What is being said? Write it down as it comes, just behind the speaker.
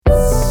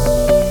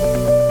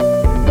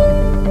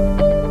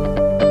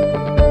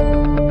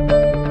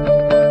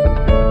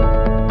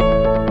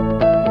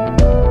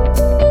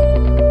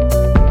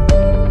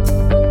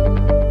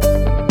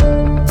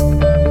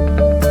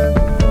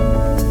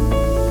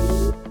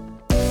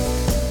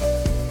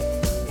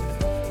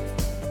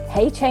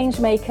Hey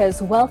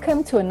Changemakers,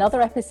 welcome to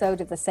another episode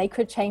of the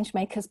Sacred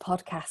Changemakers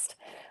podcast.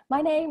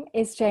 My name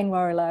is Jane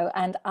Warrilow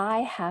and I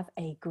have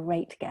a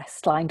great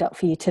guest lined up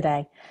for you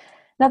today.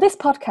 Now this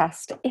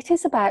podcast, it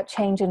is about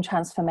change and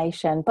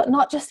transformation, but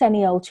not just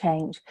any old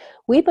change.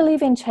 We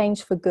believe in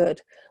change for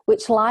good,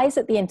 which lies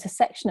at the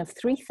intersection of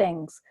three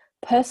things: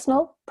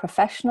 personal,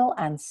 professional,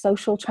 and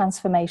social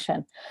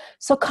transformation.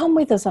 So come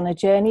with us on a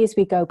journey as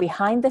we go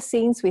behind the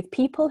scenes with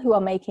people who are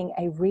making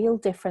a real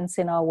difference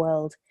in our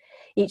world.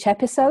 Each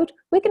episode,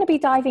 we're going to be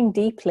diving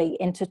deeply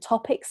into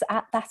topics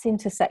at that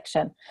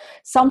intersection.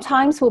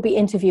 Sometimes we'll be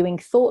interviewing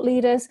thought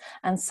leaders,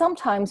 and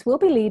sometimes we'll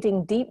be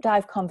leading deep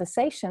dive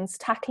conversations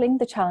tackling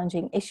the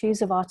challenging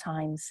issues of our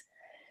times.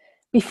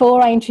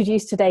 Before I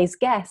introduce today's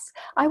guest,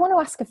 I want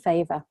to ask a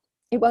favor.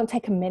 It won't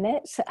take a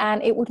minute,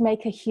 and it would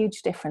make a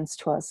huge difference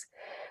to us.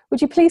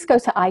 Would you please go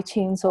to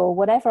iTunes or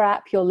whatever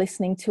app you're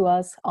listening to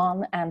us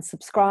on and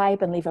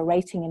subscribe and leave a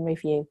rating and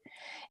review?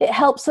 It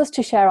helps us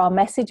to share our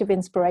message of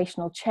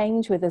inspirational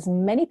change with as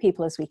many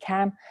people as we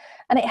can,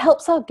 and it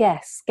helps our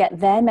guests get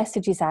their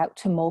messages out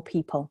to more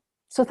people.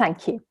 So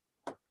thank you.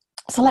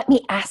 So let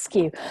me ask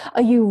you,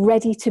 are you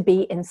ready to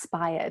be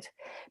inspired?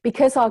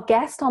 Because our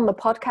guest on the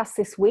podcast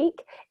this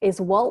week is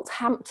Walt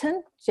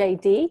Hampton,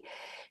 JD,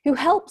 who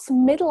helps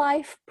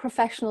midlife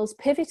professionals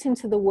pivot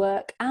into the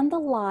work and the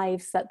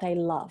lives that they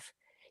love.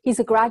 He's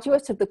a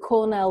graduate of the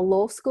Cornell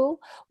Law School.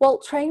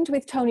 Walt trained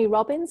with Tony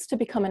Robbins to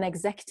become an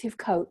executive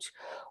coach.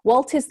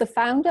 Walt is the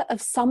founder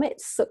of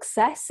Summit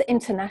Success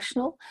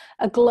International,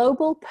 a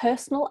global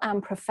personal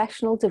and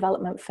professional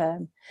development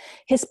firm.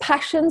 His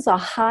passions are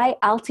high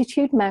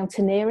altitude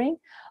mountaineering,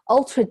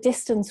 ultra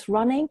distance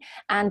running,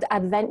 and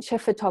adventure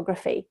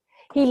photography.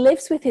 He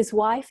lives with his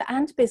wife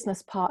and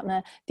business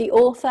partner, the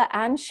author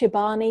Anne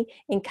Shibani,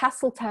 in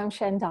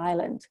Castletownshend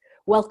Island.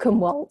 Welcome,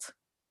 Walt.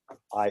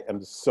 I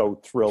am so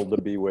thrilled to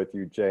be with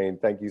you, Jane.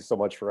 Thank you so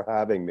much for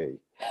having me.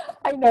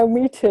 I know,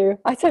 me too.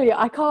 I tell you,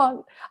 I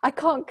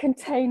can't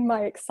contain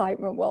my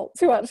excitement, Walt,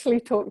 to actually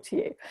talk to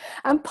you.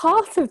 And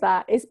part of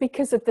that is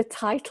because of the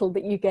title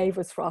that you gave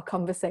us for our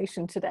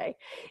conversation today.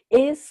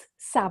 Is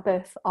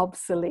Sabbath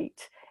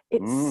obsolete?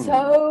 It's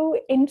so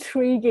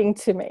intriguing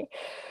to me.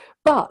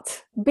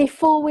 But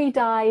before we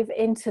dive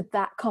into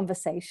that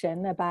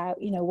conversation about,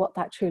 what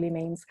that truly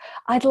means,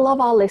 I'd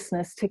love our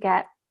listeners to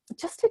get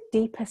just a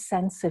deeper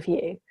sense of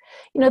you.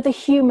 The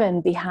human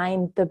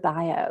behind the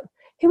bio.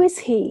 Who is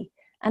he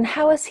and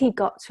how has he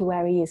got to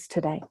where he is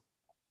today?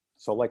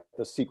 So like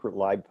the secret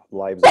lives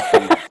of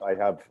priests,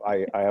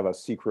 I have a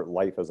secret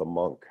life as a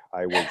monk.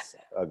 I'm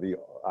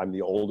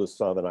the oldest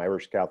son of an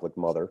Irish Catholic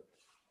mother,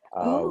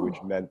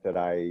 which meant that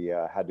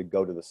I had to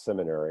go to the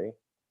seminary,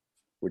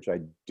 which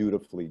I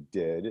dutifully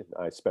did.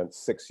 I spent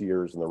 6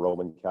 years in the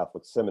Roman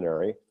Catholic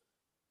seminary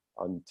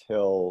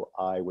until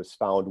I was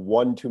found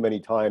one too many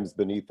times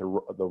beneath the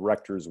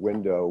rector's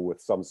window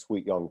with some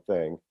sweet young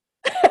thing.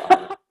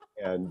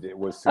 And it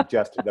was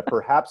suggested that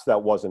perhaps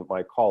that wasn't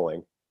my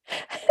calling.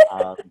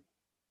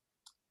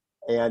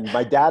 And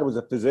my dad was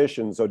a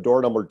physician, so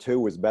door number 2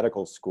 was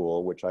medical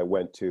school, which I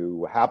went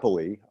to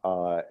happily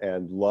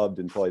and loved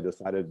until I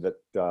decided that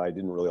I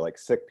didn't really like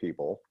sick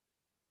people.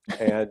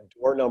 And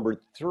door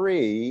number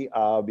 3,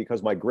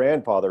 because my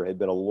grandfather had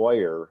been a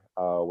lawyer,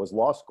 was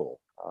law school.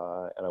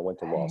 And I went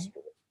to law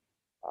school.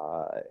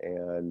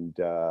 And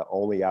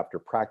only after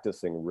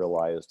practicing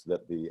realized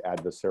that the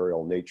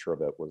adversarial nature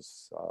of it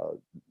was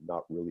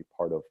not really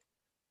part of,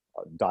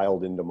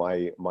 dialed into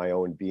my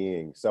own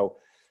being. So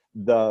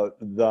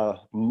the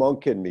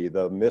monk in me,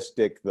 the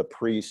mystic, the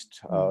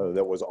priest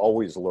that was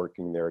always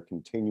lurking there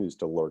continues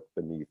to lurk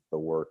beneath the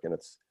work. And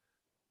it's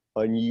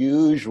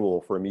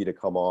unusual for me to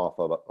come off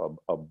of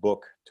a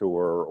book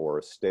tour or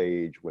a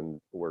stage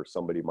where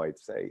somebody might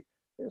say,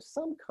 there's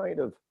some kind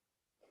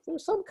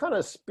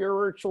of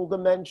spiritual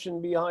dimension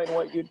behind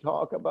what you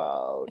talk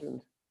about. And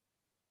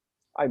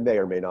I may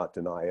or may not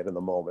deny it in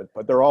the moment,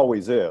 but there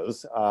always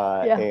is.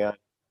 And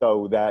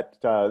so that's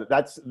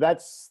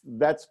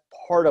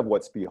part of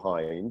what's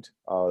behind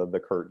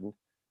the curtain.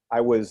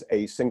 I was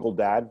a single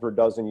dad for a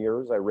dozen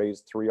years. I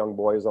raised 3 young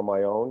boys on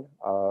my own,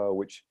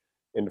 which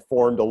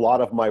informed a lot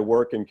of my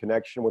work in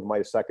connection with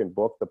my second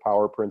book, The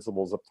Power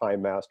Principles of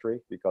Time Mastery,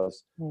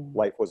 because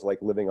life was like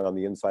living on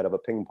the inside of a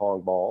ping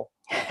pong ball.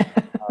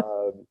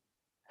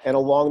 And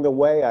along the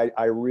way,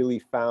 I really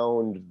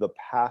found the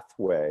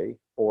pathway,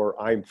 or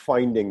I'm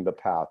finding the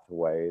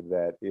pathway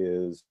that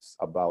is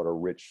about a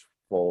rich,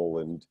 full,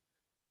 and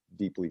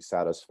deeply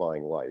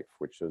satisfying life,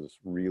 which is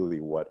really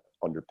what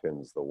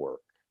underpins the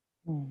work.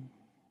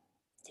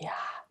 Yeah.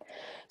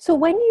 So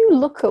when you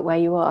look at where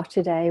you are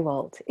today,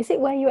 Walt, is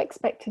it where you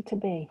expected to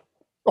be?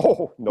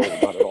 Oh, no,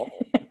 not at all.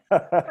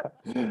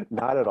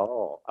 Not at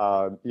all.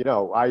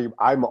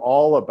 I'm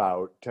all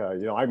about,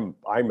 I'm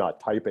a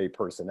type A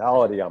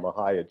personality. I'm a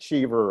high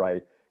achiever.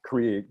 I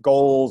create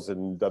goals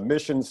and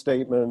mission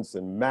statements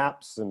and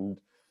maps and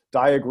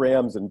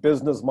diagrams and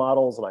business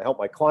models, and I help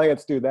my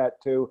clients do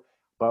that too.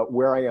 But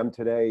where I am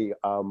today,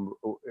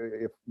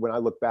 when I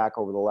look back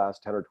over the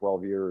last 10 or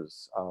 12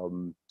 years,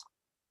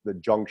 the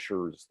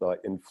junctures, the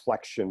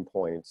inflection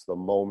points, the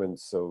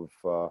moments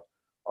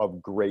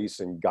of grace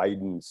and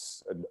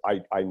guidance. And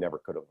I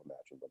never could have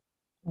imagined them.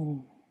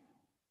 Mm.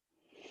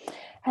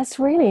 That's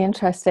really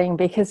interesting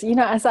because, you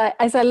know, as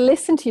I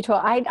listened to you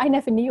talk, I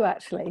never knew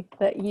actually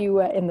that you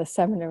were in the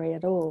seminary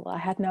at all. I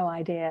had no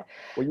idea.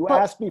 Well, you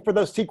asked me for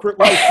the secret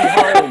life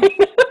behind.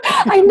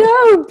 I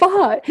know,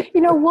 but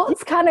you know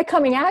what's kind of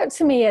coming out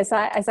to me as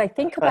I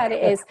think about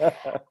it is,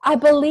 I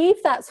believe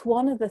that's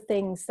one of the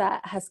things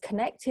that has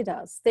connected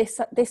us. This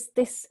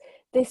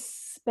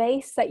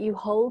space that you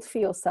hold for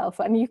yourself,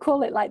 and you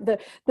call it like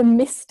the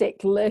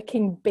mystic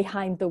lurking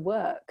behind the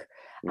work,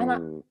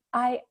 and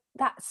I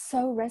that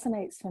so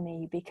resonates for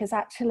me because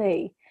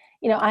actually,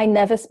 you know, I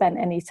never spent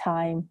any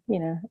time, you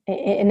know,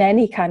 in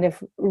any kind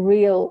of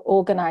real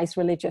organized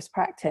religious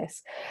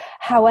practice.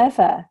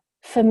 However,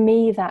 for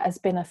me, that has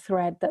been a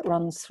thread that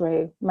runs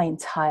through my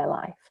entire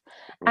life.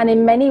 And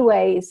in many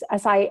ways,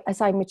 as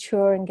I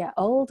mature and get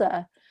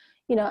older,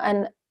 you know,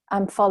 and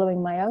I'm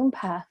following my own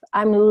path,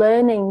 I'm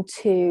learning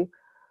to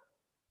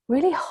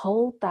really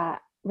hold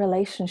that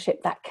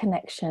relationship, that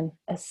connection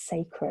as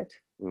sacred.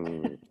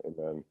 Amen.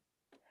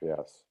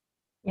 Yes.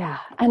 Yeah.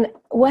 And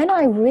when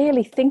I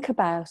really think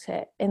about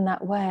it in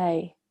that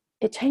way,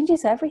 it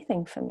changes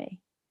everything for me.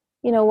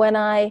 You know, when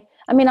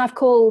I've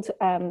called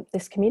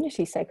this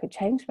community Sacred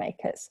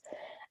Changemakers.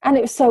 And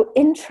it was so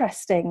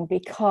interesting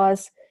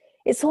because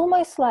it's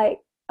almost like,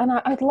 and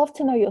I'd love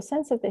to know your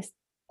sense of this,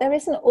 there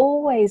isn't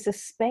always a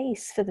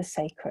space for the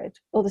sacred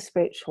or the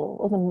spiritual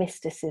or the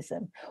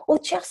mysticism or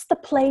just the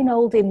plain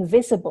old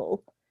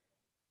invisible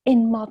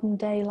in modern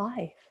day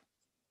life.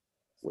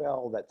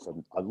 Well, that's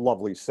a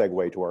lovely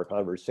segue to our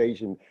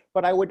conversation,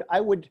 but I would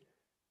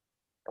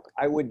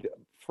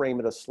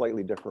frame it a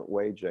slightly different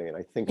way, Jane.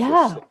 I think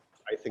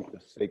I think the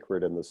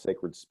sacred and the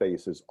sacred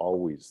space is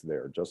always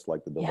there, just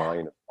like the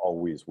divine is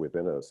always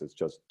within us. It's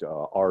just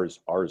ours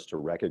to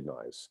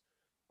recognize.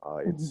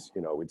 It's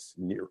you know, it's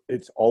near.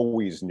 It's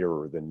always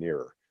nearer than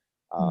near,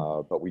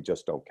 but we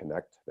just don't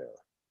connect there.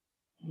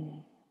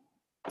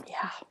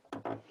 Yeah.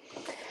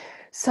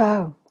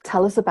 So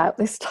tell us about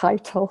this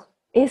title.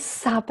 Is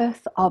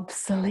Sabbath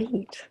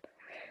obsolete?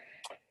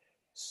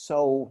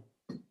 So,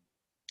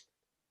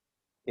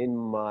 in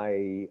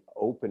my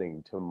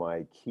opening to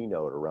my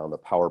keynote around the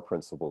power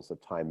principles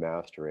of time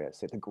mastery, I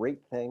said the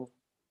great thing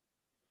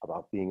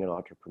about being an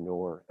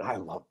entrepreneur, and I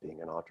love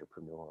being an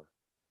entrepreneur,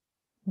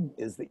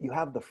 is that you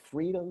have the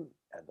freedom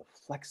and the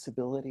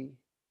flexibility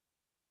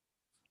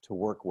to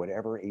work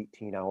whatever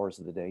 18 hours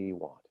of the day you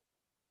want.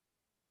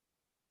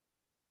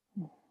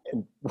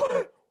 And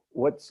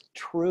what's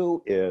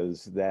true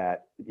is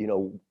that, you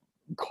know,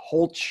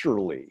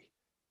 culturally,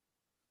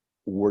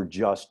 we're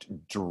just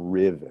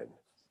driven.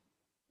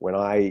 When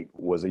I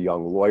was a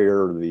young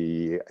lawyer,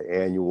 the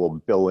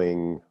annual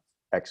billing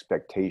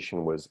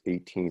expectation was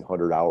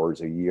 1,800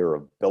 hours a year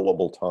of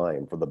billable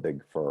time for the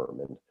big firm.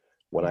 And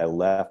when I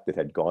left, it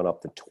had gone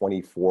up to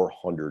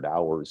 2,400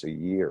 hours a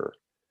year.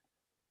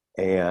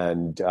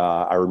 And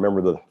I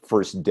remember the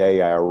first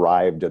day I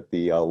arrived at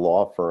the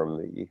law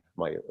firm,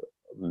 my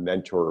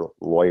mentor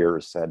lawyer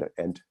said,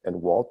 and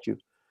Walt, you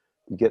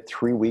get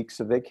 3 weeks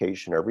of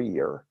vacation every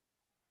year.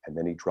 And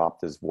then he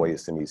dropped his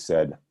voice and he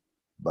said,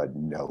 but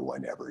no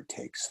one ever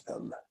takes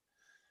them.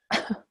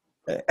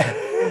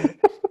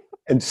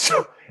 and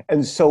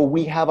so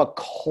we have a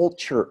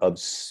culture of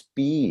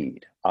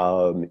speed.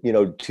 You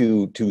know,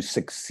 to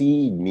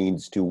succeed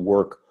means to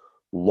work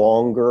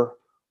longer,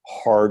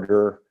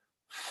 harder,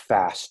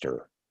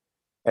 faster.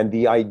 And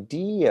the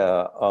idea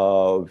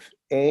of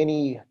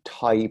any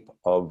type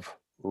of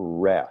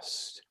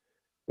rest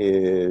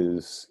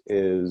is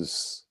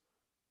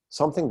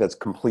something that's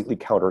completely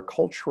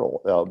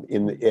countercultural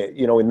in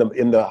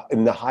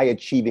the high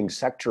achieving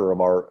sector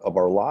of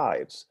our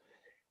lives.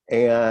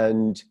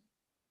 And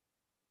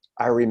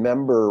I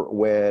remember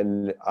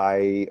when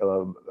I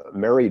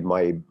married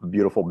my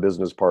beautiful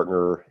business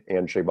partner,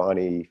 Ann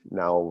Shabani,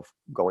 now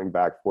going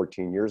back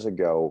 14 years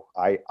ago,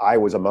 I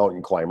was a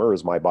mountain climber,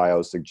 as my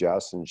bio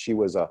suggests, and she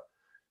was a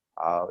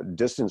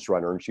distance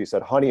runner. And she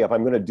said, honey, if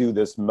I'm going to do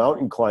this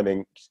mountain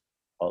climbing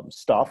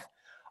stuff,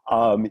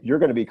 you're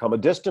going to become a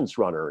distance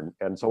runner.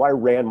 And so I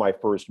ran my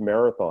first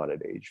marathon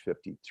at age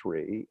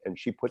 53, and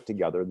she put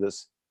together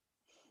this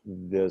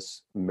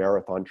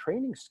marathon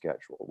training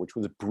schedule, which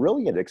was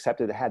brilliant, except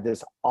it had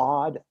this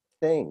odd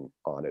thing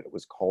on it. It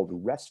was called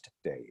rest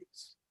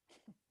days.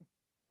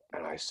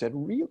 And I said,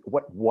 really?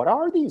 What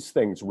are these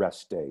things,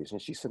 rest days?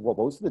 And she said, well,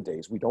 those are the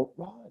days we don't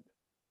run.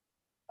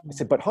 I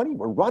said, but honey,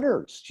 we're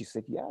runners. She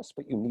said, yes,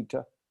 but you need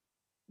to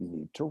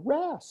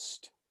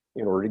rest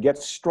in order to get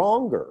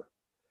stronger.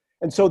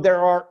 And so there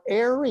are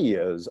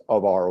areas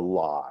of our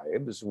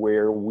lives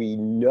where we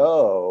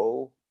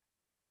know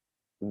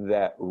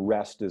that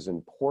rest is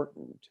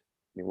important.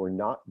 I mean, we're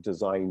not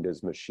designed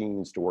as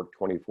machines to work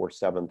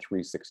 24/7,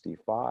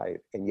 365,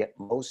 and yet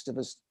most of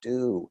us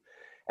do.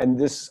 And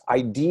this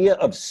idea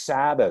of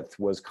Sabbath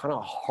was kind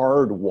of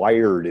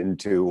hardwired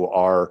into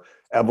our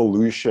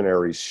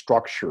evolutionary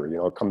structure. You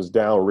know, it comes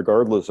down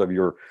regardless of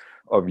your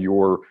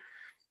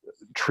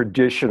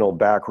traditional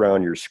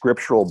background, your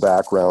scriptural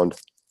background,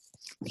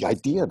 the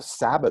idea of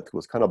Sabbath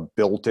was kind of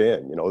built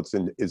in.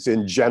 It's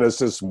in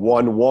Genesis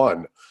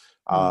 1:1.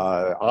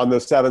 On the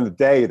seventh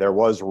day, there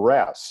was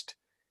rest.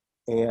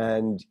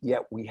 And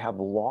yet we have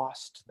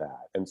lost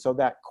that. And so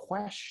that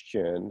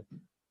question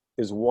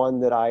is one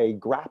that I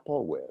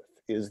grapple with,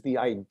 is the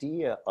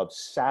idea of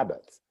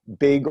Sabbath,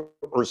 big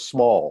or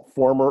small,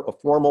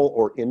 formal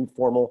or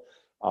informal,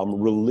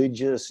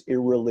 religious,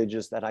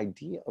 irreligious, that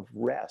idea of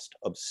rest,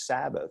 of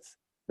Sabbath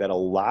that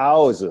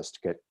allows us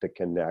to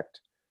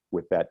connect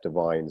with that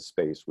divine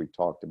space we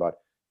talked about.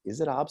 Is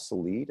it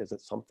obsolete? Is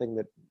it something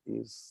that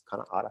is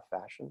kind of out of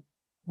fashion?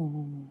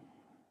 Mm.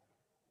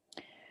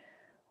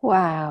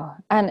 Wow.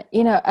 And,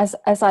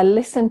 as I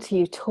listen to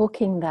you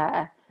talking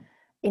there,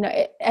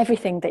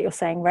 everything that you're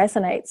saying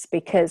resonates,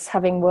 because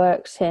having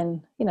worked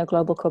in,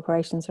 global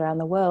corporations around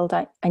the world,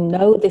 I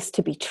know this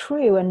to be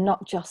true, and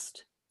not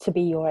just to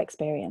be your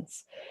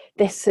experience.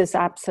 This has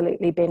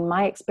absolutely been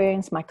my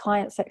experience, my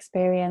clients'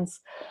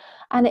 experience.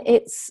 And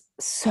it's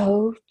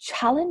so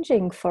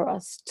challenging for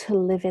us to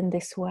live in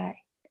this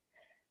way.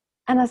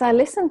 And as I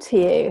listened to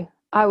you,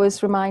 I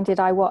was reminded,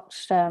 I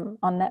watched on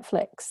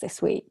Netflix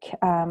this week,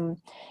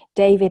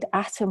 David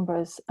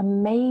Attenborough's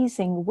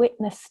amazing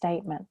witness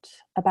statement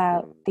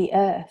about the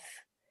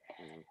earth.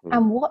 Mm-hmm.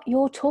 And what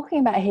you're talking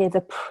about here,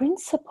 the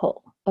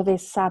principle of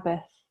is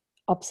Sabbath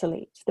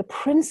obsolete, the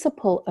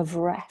principle of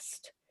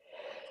rest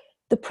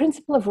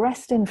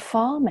in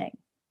farming,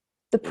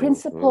 the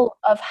principle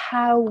of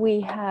how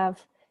we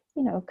have,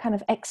 kind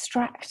of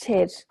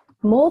extracted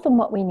more than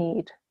what we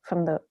need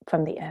from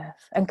the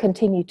earth, and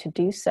continue to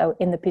do so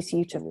in the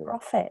pursuit of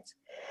profit.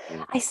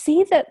 I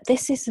see that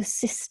this is a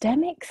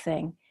systemic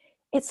thing.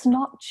 It's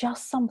not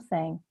just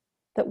something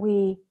that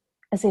we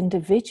as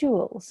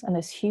individuals and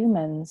as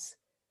humans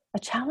are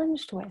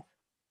challenged with.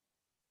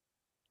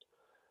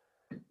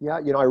 Yeah,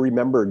 I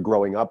remember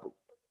growing up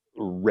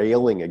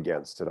railing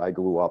against it. I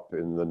grew up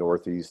in the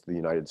Northeast of the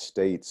United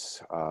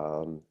States.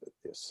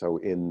 So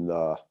in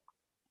the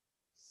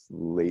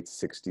late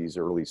 60s,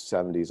 early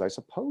 70s, I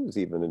suppose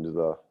even into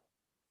the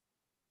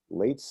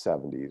late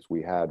 70s,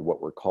 we had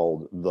what were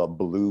called the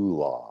Blue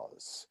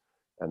Laws.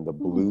 And the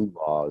Blue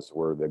Laws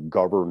were the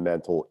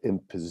governmental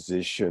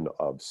imposition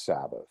of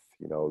Sabbath.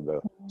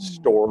 The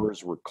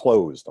stores were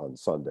closed on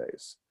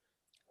Sundays.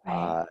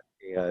 Right.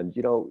 And,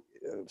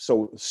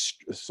 so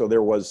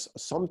there was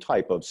some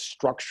type of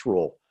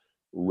structural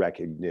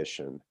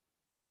recognition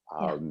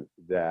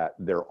that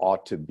there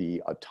ought to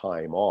be a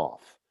time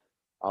off.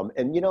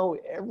 And,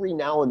 every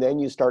now and then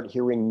you start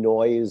hearing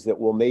noise that,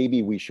 well,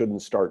 maybe we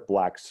shouldn't start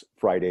Black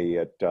Friday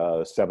at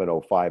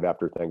 7:05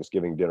 after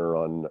Thanksgiving dinner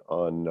on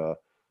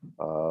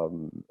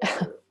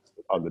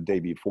the day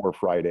before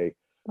Friday.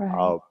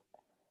 Right.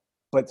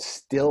 But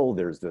still,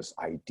 there's this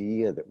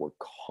idea that we're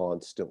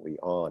constantly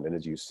on. And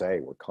as you say,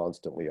 we're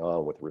constantly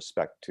on with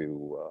respect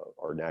to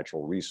our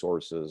natural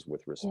resources,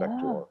 with respect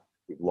to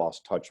we've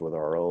lost touch with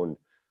our own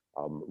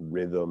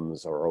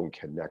rhythms, our own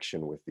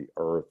connection with the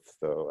earth,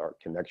 our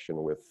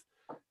connection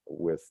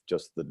with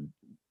just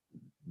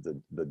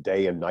the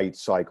day and night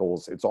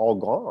cycles. It's all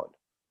gone.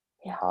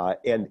 Yeah.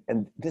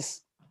 And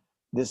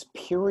this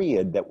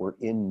period that we're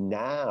in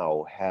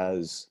now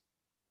has,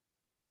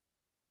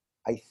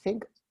 I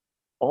think,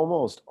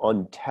 almost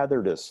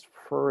untethered us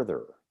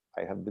further.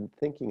 I have been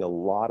thinking a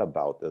lot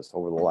about this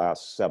over the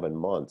last 7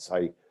 months.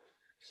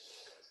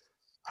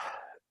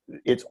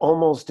 It's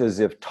almost as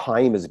if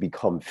time has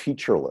become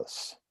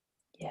featureless.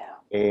 Yeah.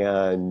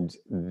 And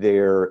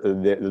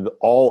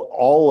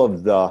all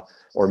of the,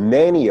 or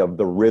many of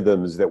the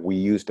rhythms that we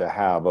used to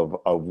have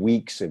of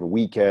weeks and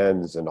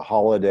weekends and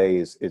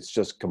holidays, it's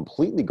just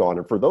completely gone.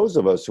 And for those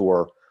of us who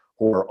are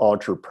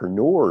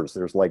entrepreneurs,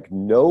 there's like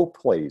no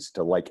place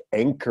to like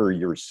anchor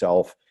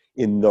yourself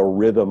in the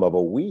rhythm of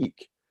a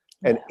week.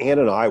 And Ann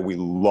and I, we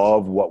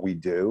love what we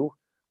do,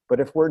 but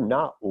if we're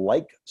not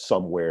like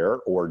somewhere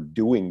or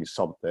doing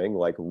something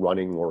like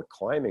running or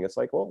climbing, it's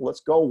like, well,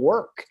 let's go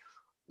work.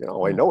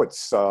 I know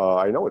it's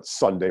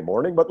Sunday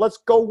morning, but let's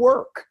go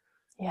work.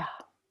 Yeah.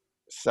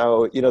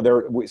 So,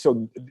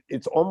 so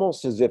it's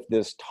almost as if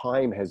this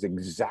time has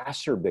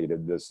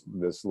exacerbated this,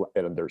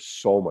 and there's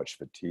so much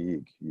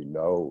fatigue, Jane,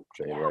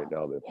 right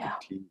now, that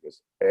fatigue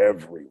is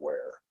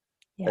everywhere,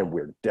 and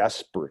we're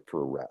desperate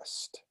for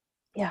rest.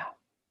 Yeah.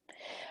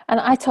 And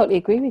I totally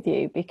agree with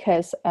you,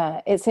 because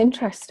it's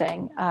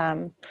interesting.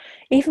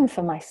 Even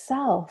for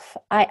myself,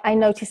 I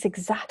notice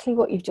exactly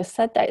what you've just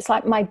said there. It's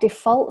like my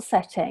default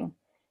setting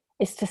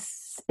is to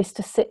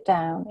sit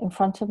down in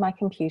front of my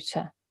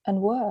computer and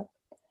work.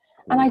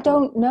 And I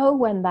don't know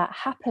when that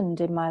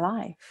happened in my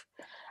life.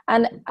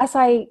 And as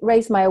I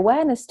raise my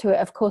awareness to it,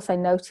 of course, I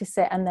notice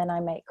it, and then I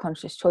make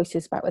conscious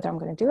choices about whether I'm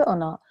going to do it or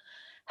not.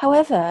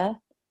 However,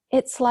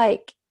 it's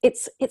like,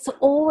 it's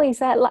always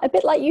there, a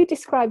bit like you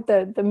described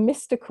the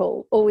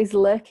mystical always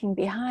lurking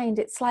behind.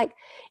 It's like,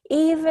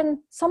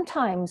 even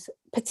sometimes,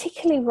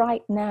 particularly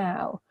right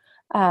now,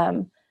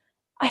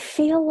 I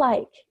feel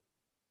like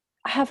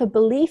I have a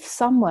belief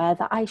somewhere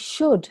that I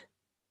should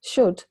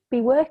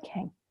be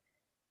working,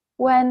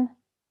 when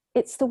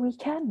it's the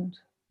weekend.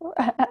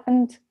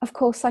 And of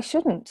course, I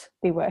shouldn't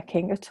be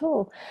working at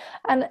all.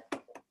 And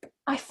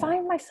I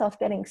find myself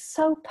getting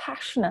so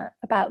passionate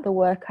about the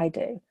work I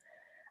do.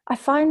 I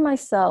find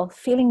myself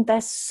feeling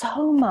there's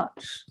so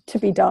much to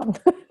be done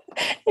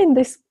in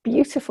this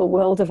beautiful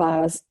world of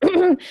ours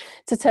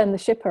to turn the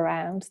ship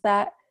around,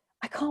 that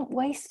I can't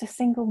waste a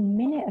single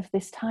minute of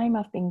this time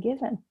I've been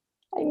given.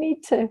 I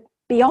need to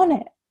be on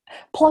it,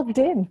 plugged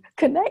in,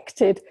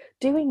 connected,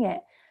 doing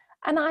it.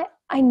 And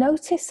I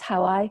notice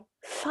how I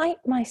fight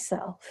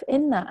myself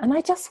in that. And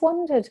I just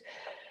wondered,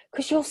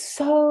 because you're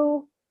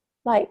so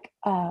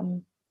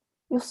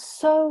you're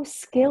so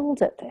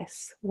skilled at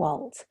this,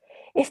 Walt.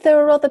 If there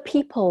are other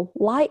people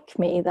like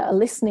me that are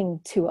listening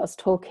to us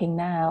talking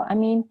now, I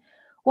mean,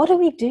 what do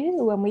we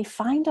do when we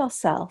find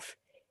ourselves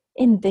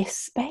in this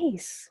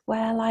space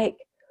where like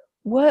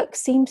work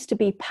seems to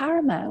be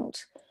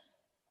paramount,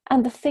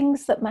 and the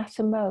things that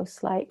matter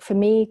most, like for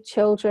me,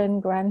 children,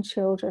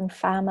 grandchildren,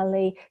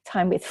 family,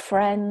 time with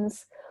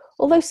friends,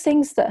 all those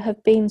things that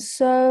have been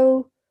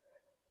so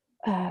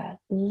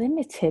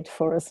limited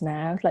for us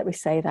now, let me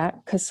say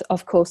that, because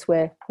of course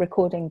we're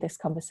recording this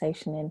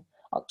conversation in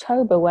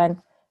October when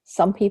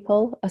some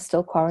people are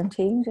still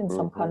quarantined in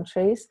some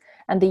countries,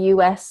 and the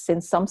US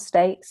in some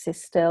states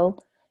is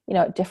still, you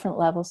know, at different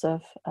levels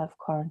of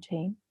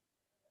quarantine.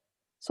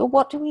 So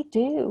what do we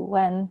do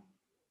when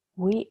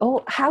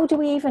how do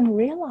we even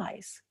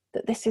realize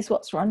that this is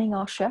what's running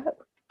our show?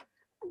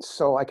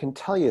 So I can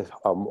tell you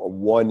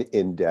one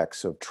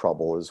index of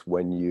trouble is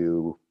when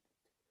you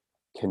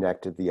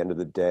connect at the end of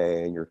the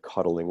day and you're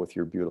cuddling with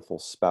your beautiful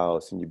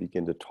spouse and you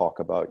begin to talk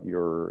about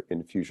your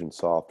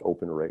Infusionsoft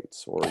open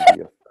rates or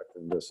the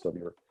effectiveness of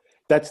your,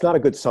 that's not a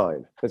good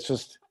sign.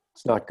 It's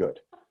not good.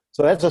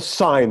 So that's a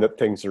sign that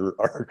things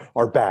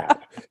are bad.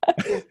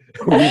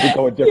 We need to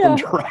go a different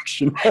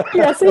direction.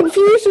 Yes,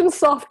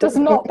 Infusionsoft does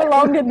not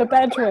belong in the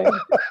bedroom.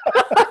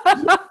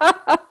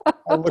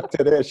 I looked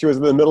at it. She was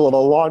in the middle of a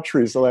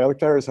laundry, so I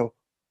looked at her and said, "What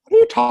are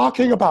you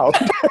talking about?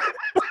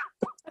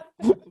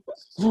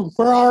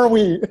 Where are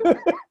we?"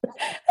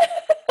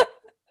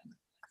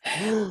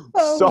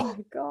 Oh so my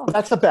God.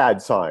 That's a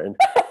bad sign.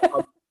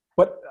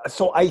 But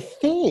so I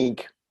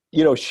think,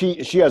 you know, she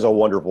has a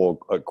wonderful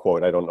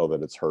quote. I don't know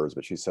that it's hers,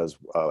 but she says,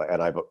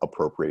 and I've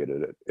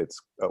appropriated it. It's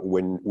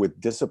when with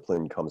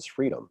discipline comes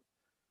freedom.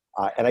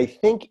 And I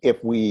think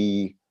if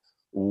we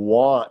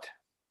want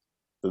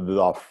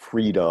the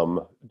freedom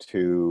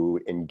to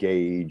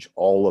engage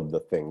all of the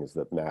things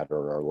that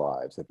matter in our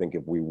lives, I think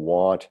if we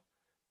want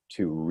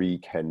to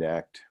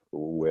reconnect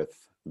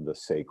with the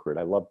sacred,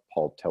 I love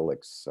Paul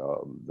Tillich's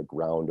The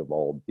Ground of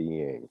All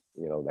Being,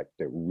 you know, that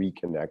to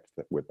reconnect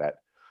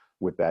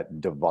with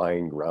that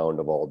divine ground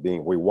of all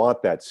being. We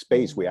want that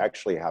space. We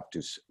actually have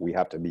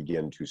to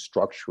begin to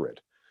structure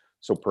it.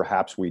 So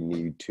perhaps we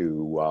need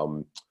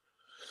to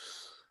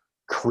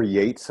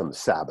create some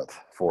Sabbath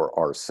for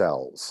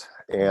ourselves.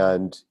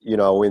 And, you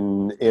know,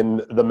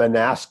 in the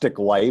monastic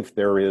life,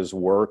 there is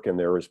work and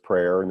there is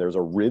prayer and there's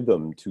a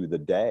rhythm to the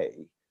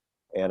day.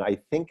 And I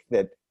think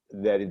that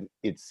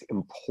it's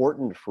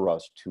important for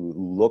us to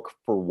look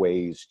for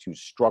ways to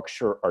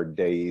structure our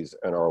days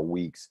and our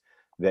weeks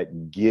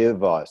that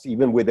give us,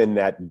 even within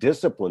that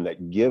discipline,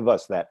 that give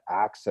us that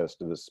access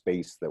to the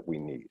space that we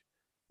need.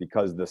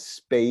 Because the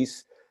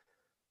space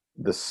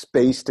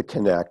to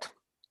connect,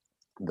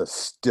 the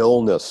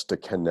stillness to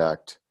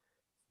connect,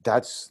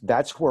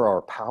 that's where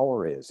our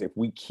power is. If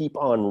we keep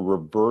on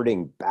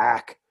reverting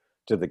back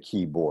to the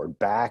keyboard,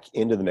 back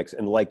into the mix,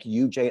 and like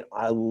you, Jane,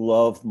 I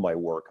love my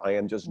work. I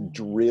am just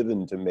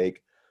driven to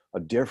make a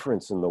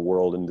difference in the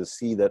world and to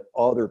see that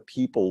other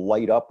people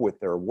light up with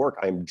their work.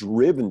 I'm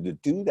driven to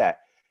do that.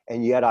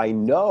 And yet I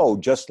know,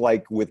 just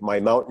like with my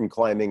mountain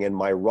climbing and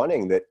my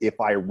running, that if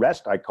I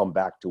rest, I come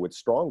back to it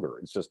stronger.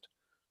 It's just,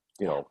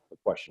 you know, a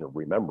question of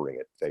remembering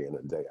it day in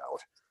and day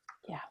out.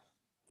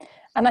 Yeah.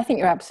 And I think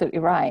you're absolutely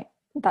right.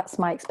 That's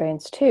my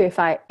experience too. If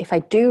I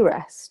do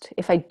rest,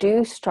 if I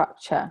do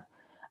structure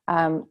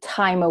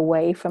time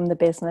away from the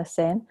business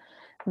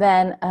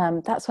then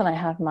that's when I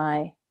have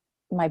my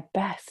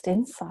best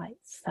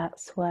insights.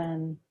 That's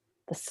when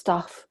the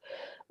stuff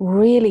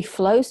really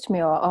flows to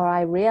me, or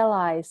I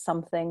realize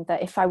something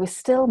that if I was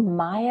still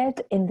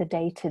mired in the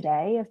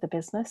day-to-day of the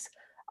business,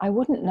 I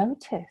wouldn't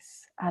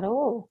notice at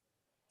all.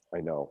 I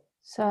know.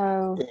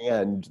 So,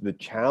 and the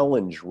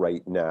challenge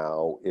right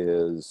now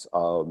is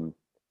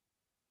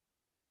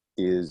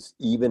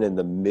even in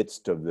the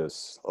midst of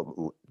this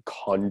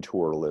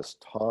contourless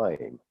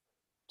time,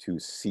 to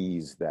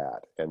seize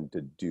that and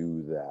to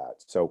do that.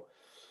 So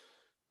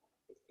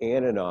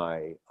Anne and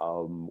I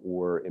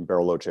were in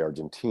Bariloche,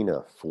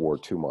 Argentina for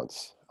 2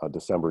 months,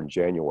 December and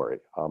January,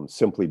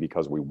 simply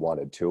because we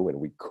wanted to and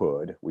we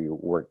could. We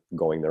weren't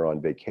going there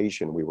on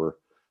vacation. We were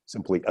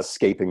simply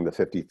escaping the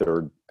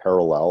 53rd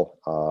parallel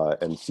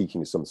and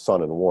seeking some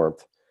sun and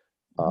warmth.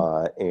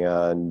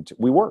 And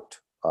we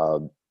worked.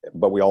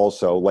 But we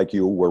also, like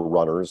you, were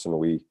runners, and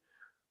we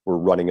were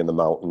running in the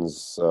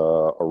mountains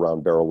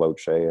around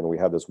Bariloche, and we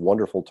had this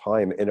wonderful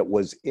time. And it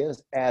was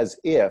as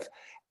if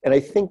And I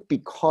think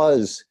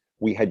because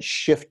we had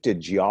shifted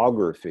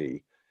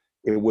geography,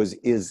 it was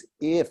as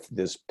if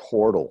this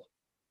portal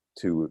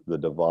to the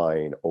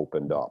divine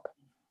opened up.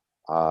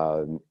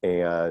 That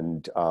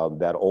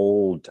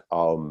old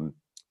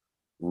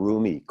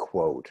Rumi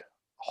quote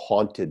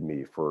haunted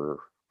me for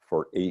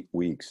 8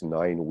 weeks,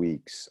 9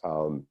 weeks.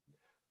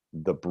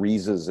 The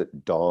breezes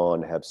at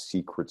dawn have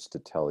secrets to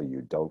tell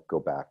you. Don't go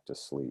back to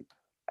sleep.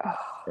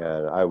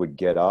 And I would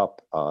get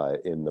up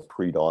in the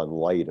pre-dawn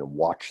light and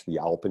watch the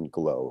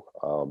alpenglow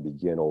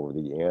begin over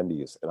the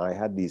Andes. And I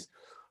had these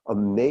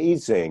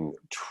amazing,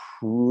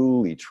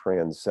 truly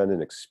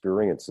transcendent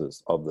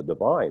experiences of the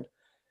divine.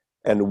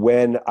 And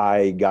when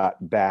I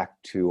got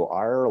back to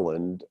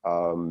Ireland,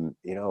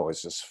 you know, I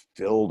was just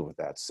filled with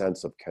that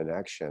sense of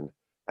connection.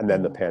 And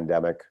then the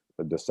pandemic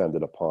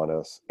descended upon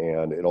us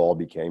and it all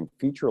became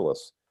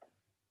featureless.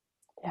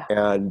 Yeah.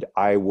 And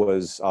I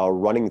was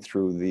running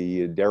through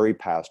the dairy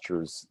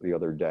pastures the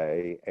other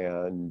day,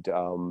 and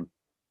I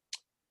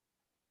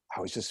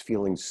was just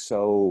feeling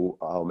so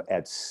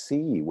at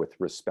sea with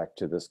respect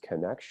to this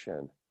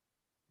connection.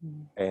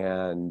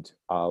 And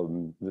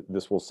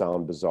this will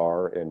sound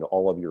bizarre, and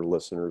all of your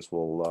listeners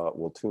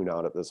will tune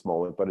out at this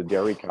moment. But a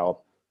dairy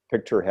cow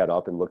picked her head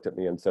up and looked at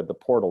me and said, "The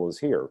portal is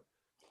here."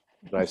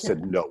 And I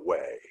said, "No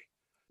way."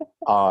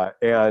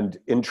 And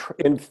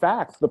in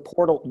fact, the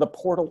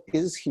portal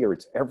is here.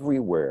 It's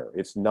everywhere.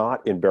 It's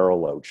not in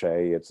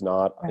Bariloche. It's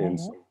not in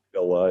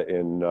Sevilla,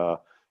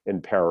 in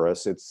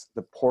Paris.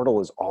 The portal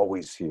is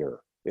always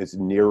here. It's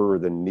nearer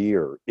than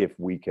near if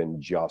we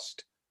can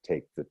just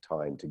take the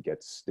time to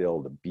get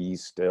still, to be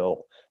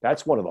still.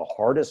 That's one of the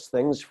hardest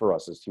things for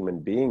us as human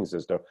beings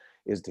is to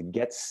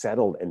get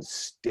settled and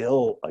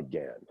still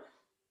again.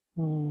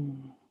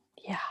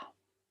 Yeah.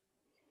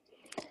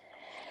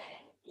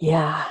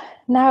 Yeah.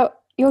 Now,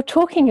 you're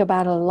talking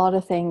about a lot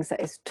of things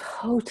that is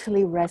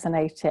totally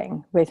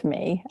resonating with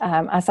me,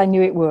 as I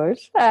knew it would.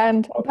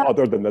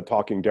 Other than the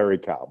talking dairy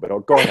cow, but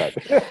go ahead.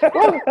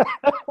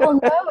 well,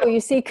 no, you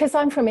see, because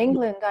I'm from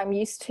England, I'm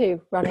used to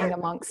running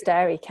amongst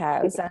dairy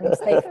cows, and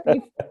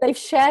they've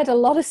shared a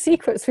lot of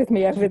secrets with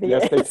me over the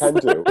years. Yes, they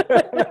tend to.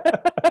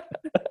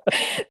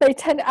 They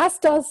tend, as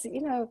does,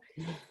 you know,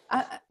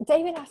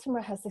 David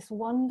Attenborough has this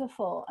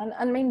wonderful, and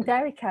I mean,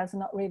 dairy cows are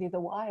not really the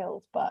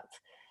wild, but,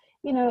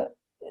 you know,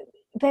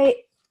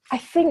 I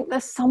think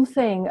there's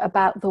something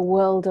about the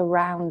world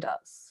around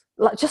us,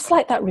 just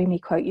like that Rumi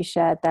quote you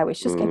shared there,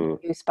 which just gave me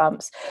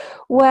goosebumps,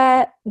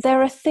 where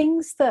there are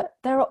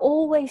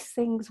always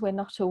things we're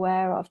not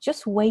aware of,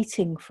 just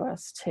waiting for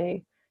us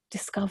to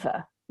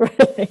discover,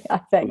 really, I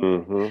think.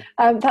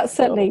 That's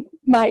certainly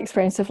my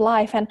experience of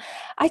life. And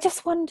I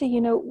just wonder,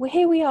 you know,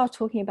 here we are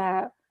talking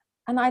about,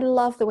 and I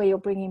love the way you're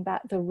bringing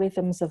back the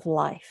rhythms of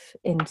life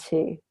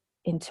into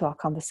our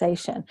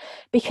conversation,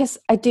 because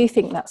I do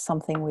think that's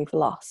something we've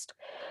lost.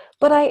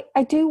 But I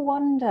do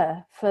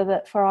wonder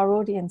for our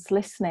audience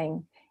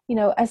listening, you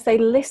know, as they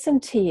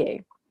listen to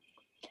you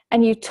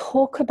and you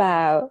talk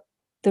about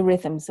the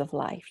rhythms of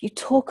life, you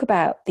talk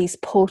about these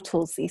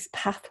portals, these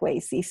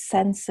pathways, these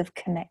sense of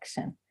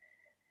connection.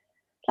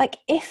 Like,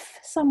 if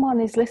someone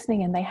is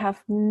listening and they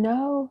have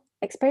no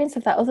experience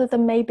of that other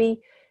than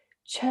maybe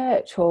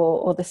church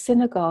or the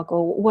synagogue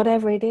or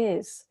whatever it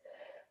is,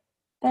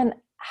 then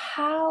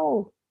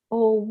how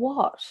or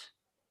what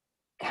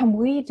can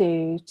we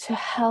do to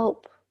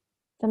help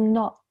them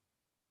not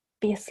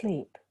be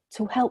asleep,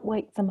 to help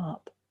wake them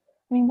up?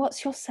 I mean,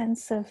 what's your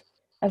sense of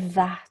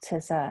that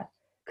because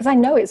I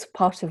know it's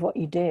part of what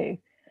you do.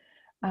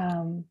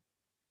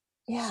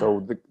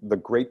 So the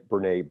great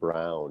Brene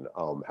Brown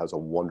has a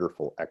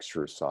wonderful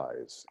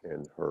exercise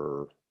in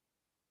her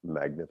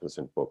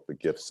magnificent book, The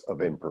Gifts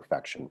of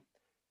Imperfection.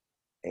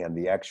 And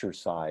the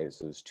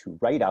exercise is to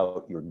write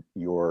out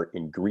your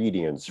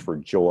ingredients for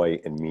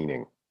joy and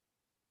meaning.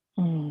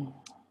 And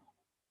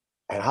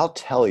I'll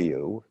tell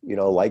you, you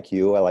know, like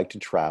you, I like to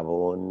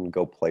travel and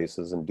go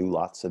places and do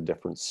lots of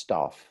different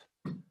stuff.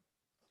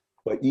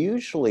 But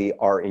usually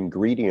our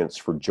ingredients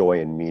for joy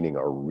and meaning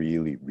are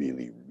really,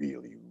 really,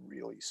 really,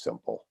 really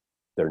simple.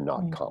 They're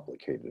not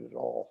complicated at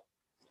all.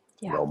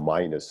 You know,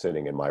 mine is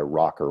sitting in my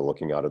rocker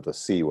looking out at the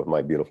sea with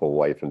my beautiful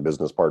wife and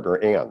business partner,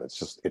 Anne.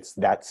 It's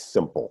that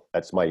simple.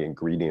 That's my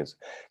ingredients.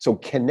 So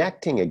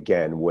connecting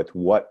again with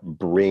what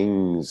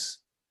brings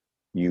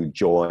you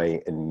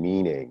joy and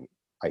meaning,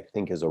 I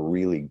think, is a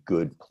really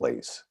good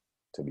place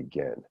to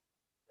begin.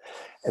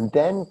 And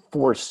then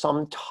for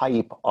some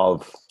type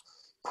of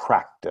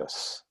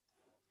practice,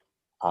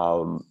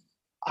 I've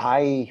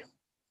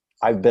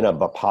been a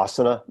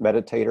Vipassana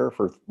meditator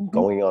for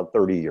going on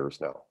 30 years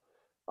now.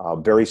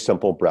 Very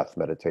simple breath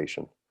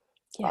meditation.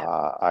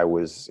 I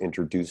was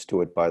introduced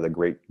to it by the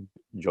great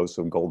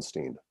Joseph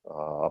Goldstein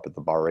up at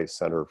the Barre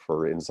Center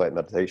for Insight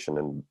Meditation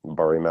in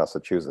Barre,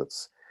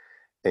 Massachusetts.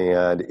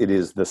 And it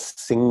is the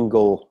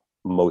single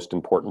most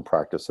important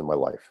practice in my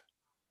life.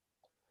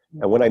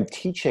 And when I'm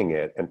teaching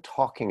it and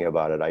talking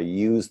about it, I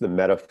use the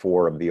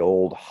metaphor of the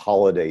old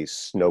holiday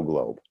snow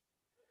globe,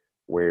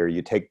 where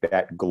you take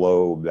that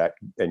globe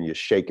and you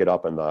shake it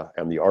up, and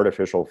the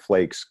artificial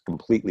flakes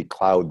completely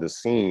cloud the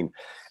scene,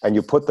 and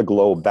you put the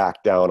globe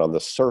back down on the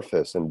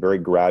surface, and very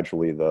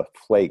gradually the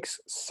flakes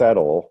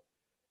settle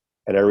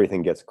and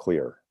everything gets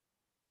clear.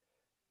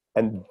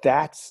 And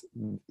that's,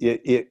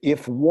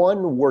 if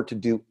one were to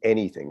do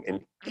anything, and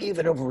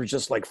even if it were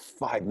just like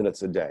 5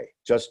 minutes a day,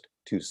 just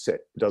to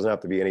sit, it doesn't have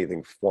to be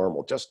anything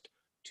formal, just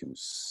to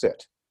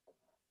sit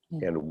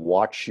and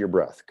watch your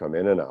breath come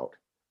in and out.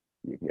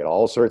 You can get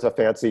all sorts of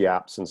fancy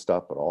apps and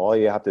stuff, but all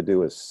you have to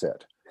do is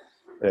sit.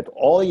 And if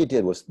all you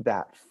did was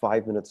that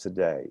 5 minutes a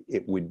day,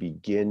 it would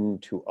begin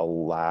to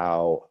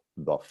allow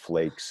the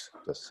flakes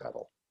to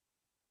settle.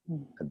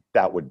 And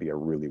that would be a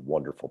really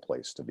wonderful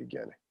place to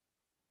begin.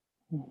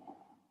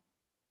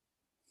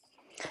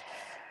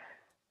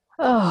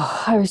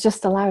 Oh, I was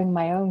just allowing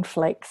my own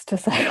flakes to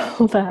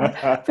settle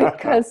there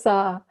because,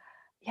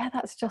 yeah,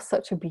 that's just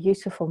such a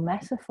beautiful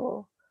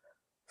metaphor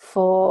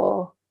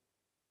for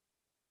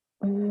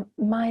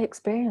my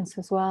experience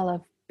as well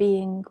of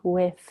being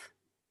with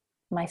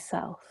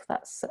myself.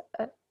 That's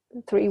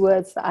 3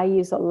 words that I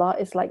use a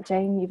lot. Is like,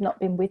 Jane, you've not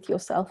been with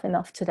yourself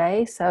enough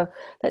today. So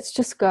let's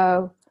just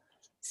go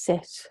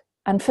sit.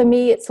 And for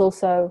me, it's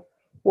also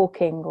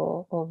walking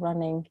or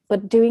running,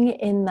 but doing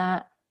it in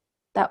that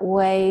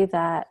way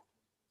that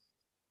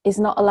is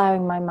not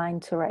allowing my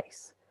mind to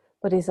race,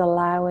 but is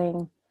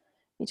allowing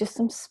me just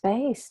some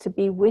space to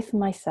be with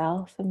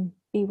myself and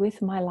be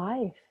with my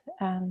life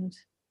and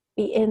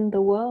be in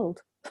the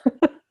world.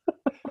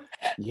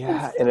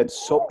 Yeah, and it's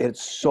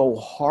so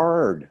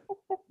hard,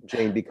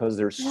 Jane, because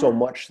there's so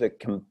much that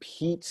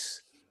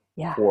competes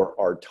for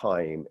our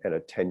time and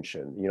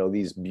attention. You know,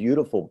 these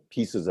beautiful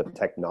pieces of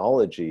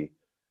technology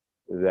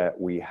that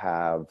we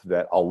have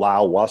that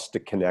allow us to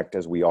connect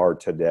as we are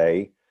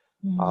today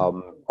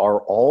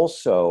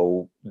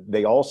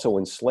they also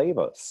enslave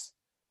us.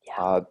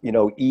 You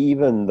know,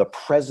 even the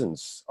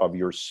presence of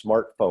your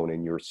smartphone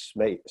in your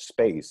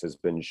space has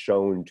been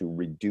shown to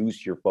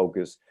reduce your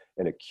focus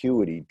and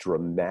acuity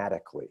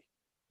dramatically.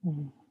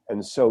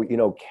 And so, you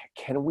know,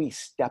 can we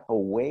step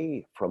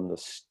away from the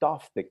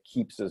stuff that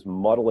keeps us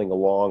muddling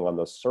along on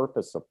the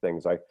surface of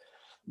things?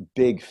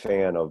 Big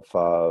fan of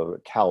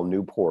Cal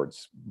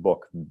Newport's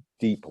book,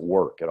 Deep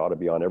Work. It ought to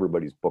be on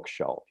everybody's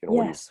bookshelf. You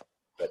know, Yes.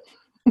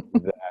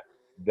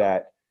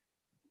 that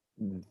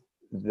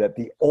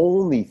the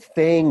only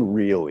thing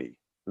really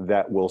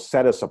that will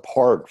set us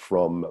apart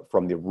from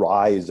the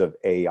rise of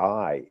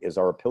AI is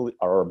our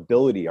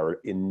ability, our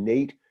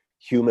innate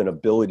human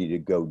ability to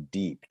go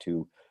deep,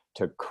 to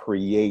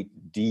create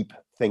deep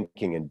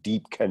thinking and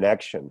deep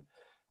connection.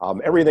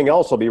 Everything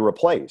else will be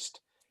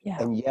replaced.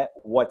 And yet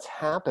what's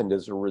happened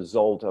as a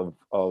result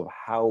of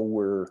how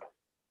we're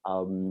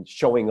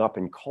showing up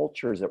in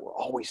cultures that we're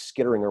always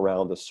skittering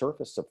around the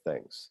surface of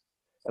things.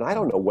 And I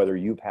don't know whether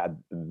you've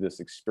had this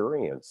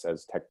experience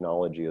as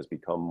technology has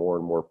become more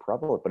and more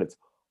prevalent, but it's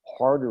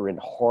harder and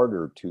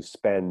harder to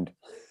spend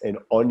an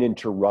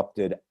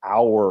uninterrupted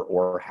hour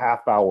or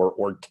half hour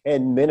or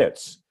 10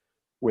 minutes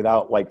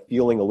without like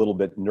feeling a little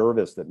bit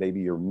nervous that maybe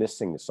you're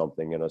missing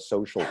something in a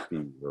social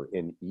feed or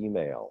in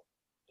email.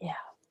 Yeah.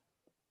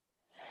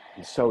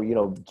 So, you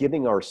know,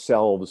 giving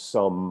ourselves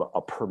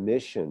a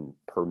permission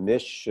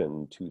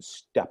to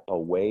step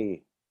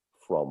away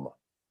from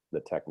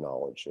the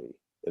technology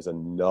is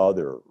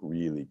another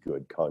really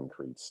good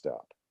concrete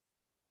step.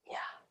 Yeah.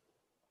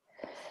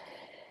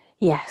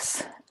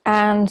 Yes.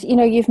 And, you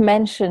know, you've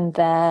mentioned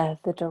there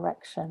the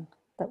direction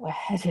that we're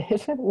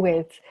headed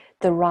with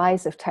the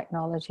rise of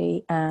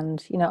technology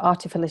and, you know,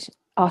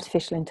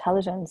 artificial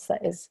intelligence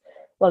that is,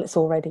 well, it's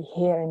already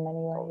here in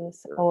many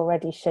ways,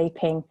 already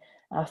shaping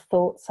our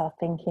thoughts, our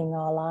thinking,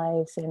 our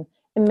lives, and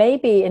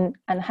maybe and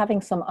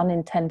having some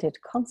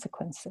unintended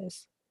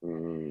consequences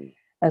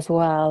as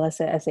well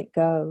as it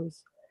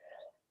goes.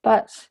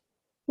 But,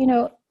 you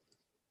know,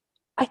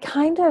 I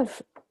kind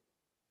of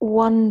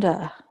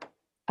wonder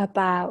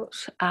about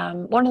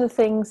one of the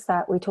things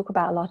that we talk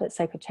about a lot at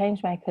Sacred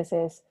Changemakers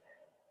is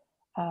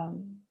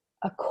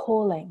a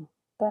calling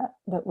that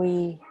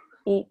we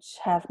each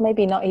have,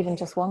 maybe not even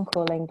just one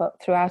calling, but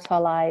throughout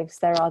our lives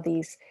there are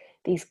these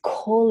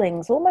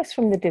callings almost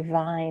from the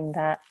divine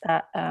that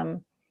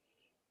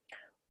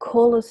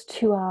call us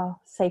to our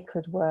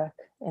sacred work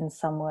in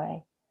some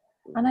way.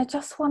 And I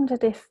just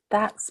wondered if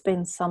that's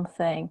been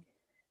something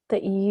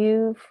that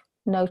you've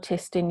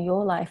noticed in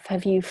your life.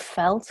 Have you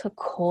felt a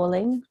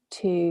calling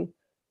to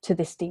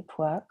this deep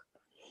work?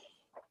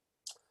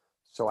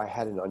 So I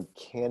had an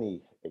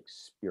uncanny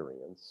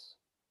experience.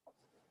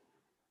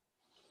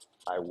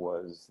 I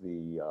was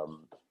the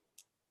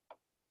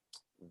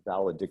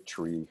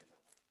valedictory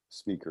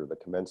speaker, the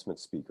commencement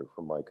speaker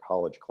for my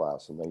college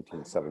class in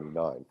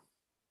 1979.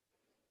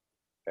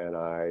 And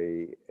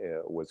I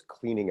was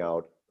cleaning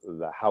out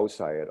the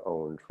house I had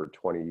owned for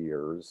 20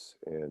 years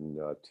in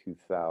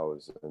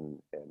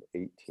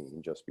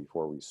 2018, just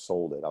before we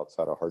sold it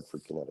outside of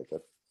Hartford,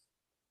 Connecticut.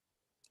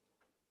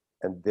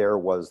 And there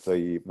was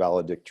the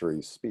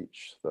valedictory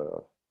speech,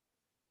 the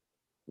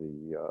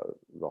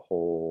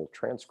whole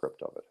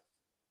transcript of it.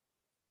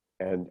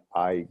 And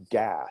I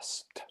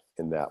gasped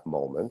in that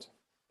moment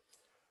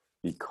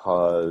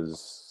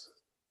because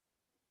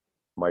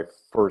my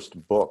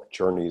first book,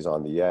 Journeys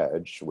on the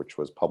Edge, which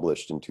was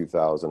published in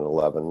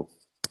 2011,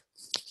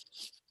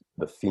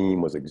 the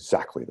theme was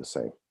exactly the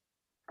same.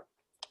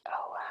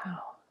 Oh, wow.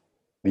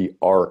 The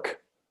arc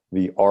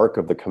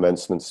of the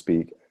commencement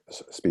speech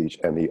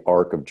and the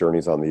arc of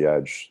Journeys on the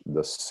Edge,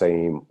 the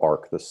same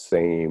arc, the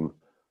same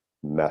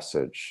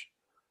message.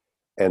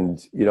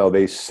 And, you know,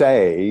 they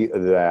say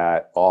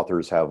that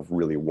authors have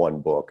really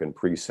one book and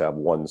priests have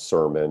one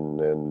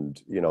sermon,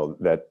 and, you know,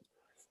 that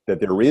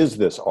there is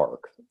this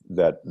arc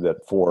that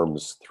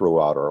forms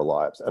throughout our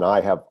lives. And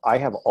I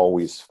have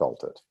always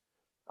felt it.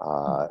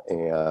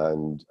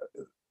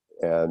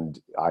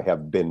 And I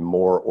have been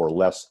more or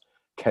less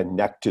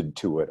connected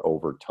to it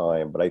over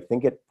time, but I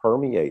think it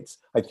permeates.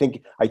 I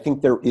think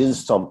there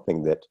is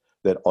something that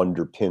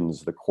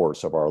underpins the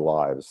course of our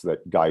lives,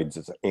 that guides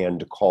us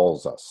and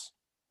calls us.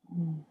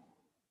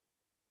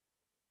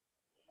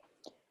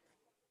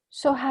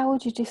 So how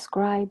would you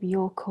describe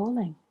your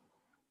calling?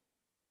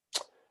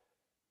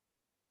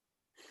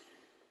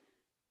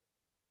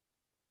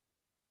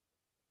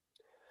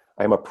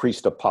 I am a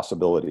priest of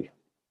possibility.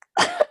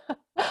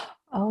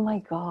 Oh my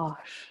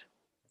gosh.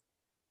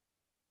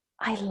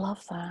 I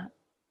love that.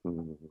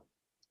 Mm-hmm.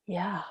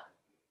 Yeah.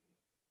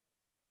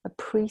 A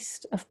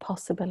priest of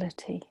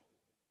possibility.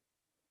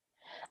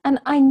 And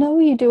I know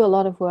you do a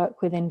lot of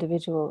work with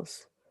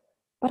individuals,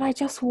 but I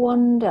just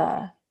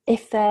wonder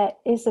if there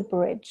is a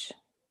bridge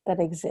that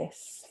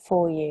exists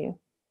for you.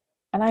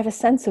 And I have a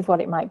sense of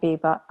what it might be,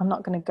 but I'm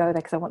not going to go there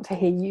because I want to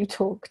hear you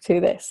talk to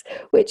this,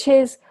 which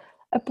is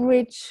a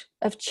bridge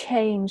of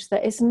change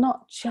that is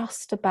not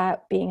just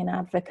about being an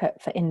advocate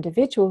for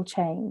individual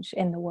change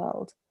in the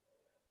world,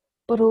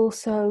 but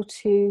also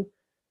to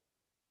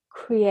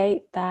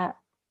create that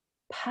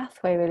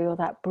pathway, really, or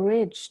that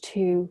bridge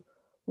to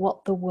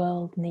what the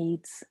world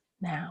needs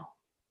now.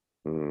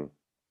 Mm.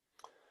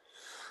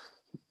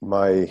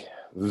 One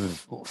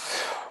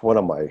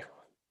of my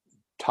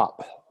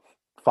top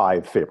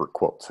 5 favorite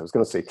quotes, I was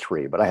going to say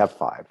 3, but I have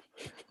 5,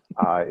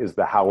 is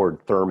the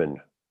Howard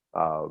Thurman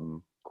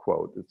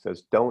quote. It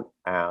says, "Don't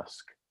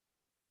ask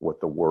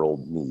what the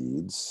world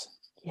needs.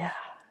 Yeah.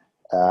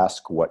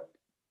 Ask what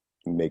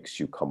makes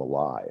you come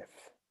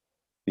alive,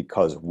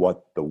 because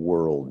what the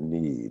world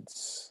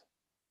needs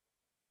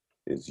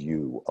is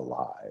you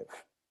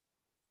alive."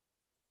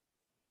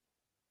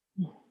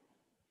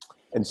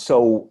 And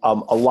so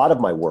a lot of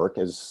my work,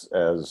 as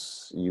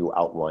you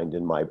outlined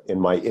in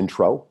my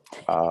intro,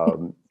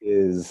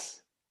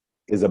 is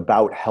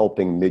about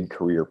helping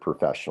mid-career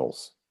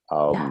professionals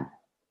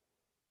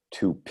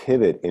to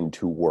pivot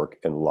into work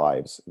and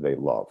lives they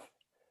love.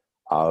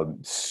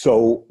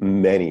 So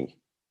many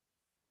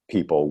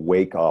people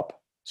wake up,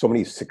 so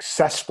many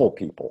successful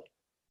people,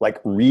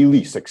 like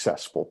really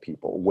successful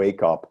people,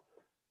 wake up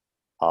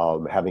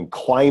having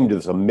climbed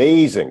this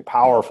amazing,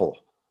 powerful,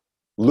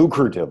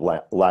 lucrative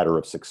ladder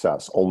of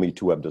success, only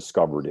to have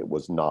discovered it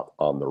was not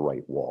on the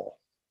right wall.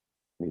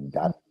 I mean,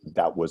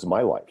 that was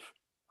my life.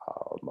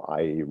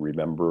 I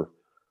remember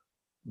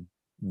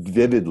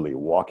vividly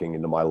walking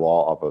into my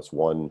law office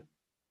one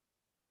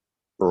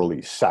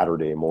early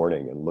Saturday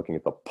morning and looking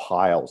at the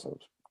piles of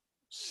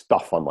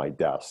stuff on my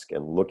desk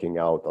and looking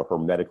out the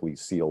hermetically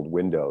sealed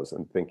windows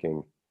and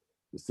thinking,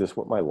 is this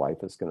what my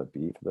life is going to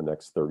be for the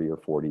next 30 or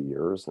 40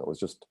 years? And it was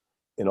just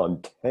an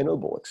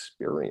untenable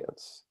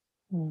experience.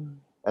 Mm.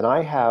 And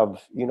I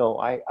have, you know,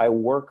 I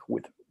work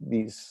with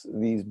these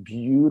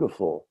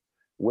beautiful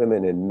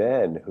women and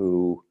men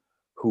who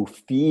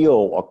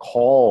feel a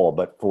call,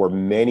 but for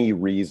many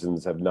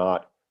reasons have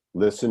not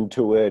listened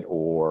to it,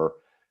 or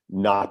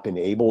not been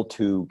able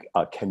to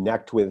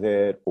connect with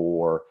it,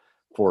 or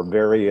for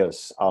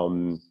various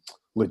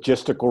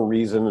logistical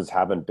reasons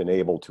haven't been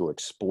able to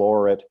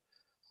explore it.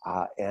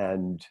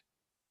 And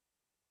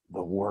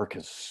the work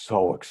is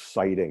so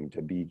exciting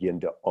to begin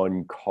to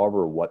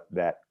uncover what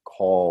that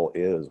call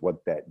is,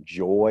 what that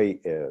joy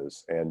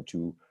is, and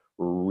to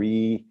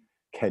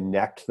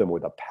reconnect them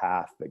with a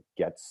path that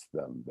gets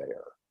them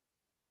there.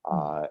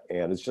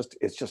 And it's just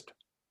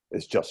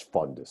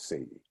fun to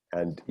see.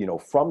 And, you know,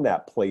 from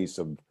that place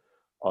of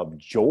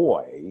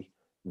joy,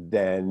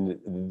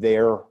 then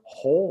they're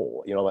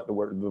whole. You know,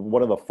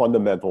 one of the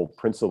fundamental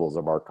principles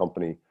of our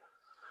company,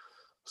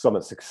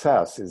 Summit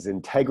Success, is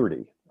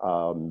integrity.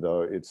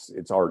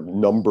 It's our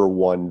number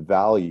one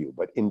value,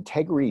 but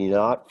integrity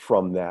not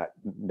from that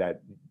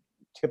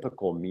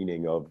typical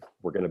meaning of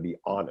we're going to be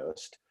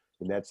honest,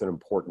 and that's an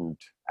important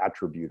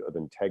attribute of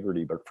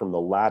integrity, but from the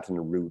Latin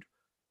root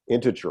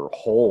integer,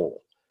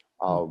 whole.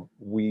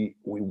 We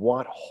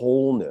want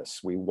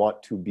wholeness. We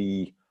want to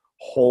be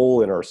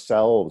whole in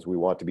ourselves. We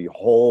want to be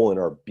whole in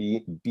our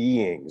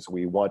beings.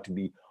 We want to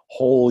be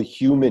whole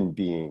human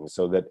beings,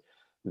 so that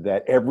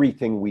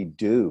everything we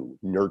do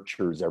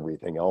nurtures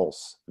everything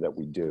else that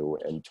we do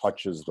and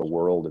touches the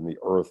world and the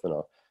earth in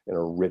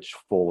a rich,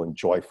 full, and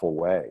joyful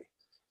way.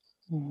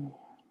 And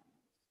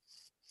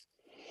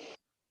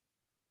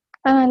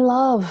I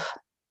love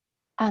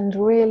and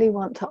really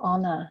want to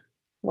honor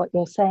what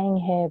you're saying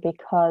here,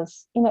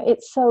 because,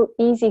 it's so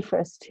easy for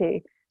us to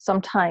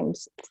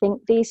sometimes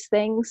think these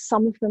things.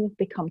 Some of them have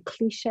become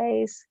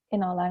cliches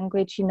in our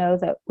language,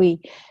 that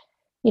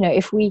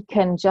if we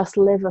can just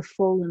live a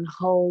full and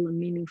whole and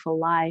meaningful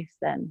life,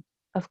 then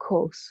of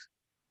course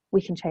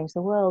we can change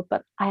the world.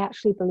 But I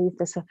actually believe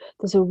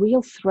there's a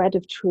real thread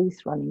of truth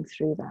running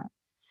through that,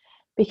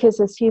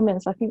 because as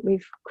humans, I think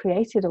we've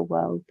created a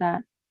world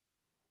that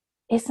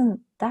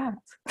isn't that.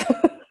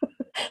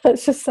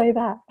 Let's just say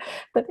that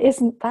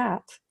isn't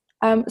that.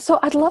 So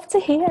I'd love to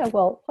hear,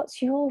 well,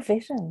 what's your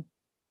vision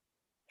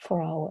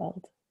for our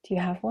world? Do you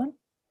have one?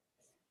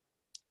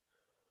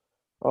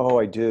 Oh,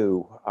 I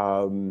do.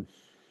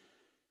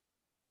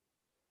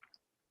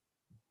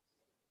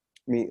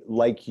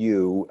 Like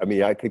you,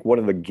 I think one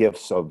of the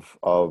gifts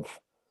of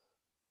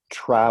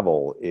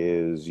travel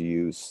is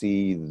you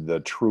see the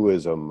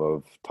truism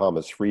of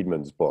Thomas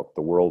Friedman's book,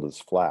 The World is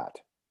Flat.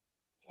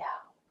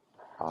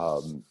 Yeah.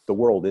 The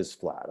world is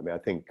flat. I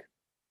think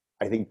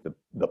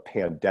the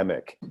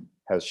pandemic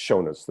has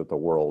shown us that the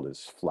world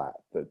is flat,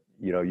 that,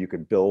 you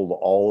could build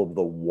all of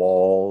the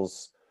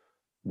walls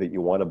that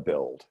you want to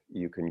build.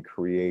 You can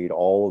create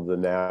all of the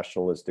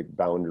nationalistic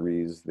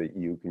boundaries that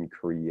you can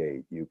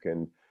create. You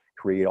can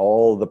create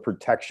all the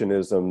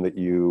protectionism that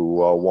you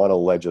want to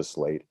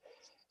legislate.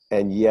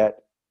 And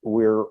yet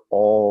we're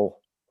all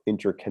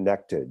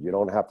interconnected. You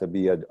don't have to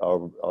be a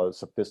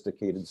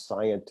sophisticated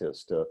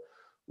scientist to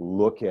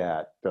look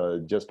at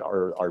just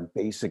our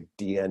basic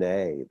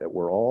DNA, that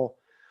we're all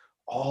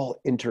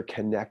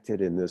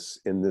interconnected in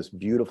this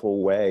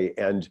beautiful way.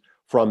 And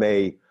from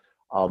a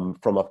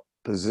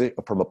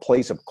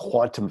place of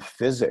quantum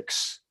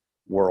physics,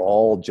 we're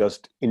all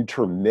just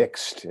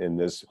intermixed in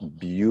this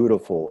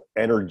beautiful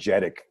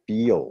energetic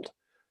field.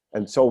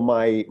 And so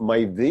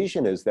my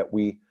vision is that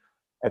we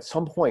at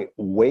some point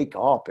wake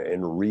up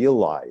and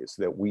realize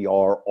that we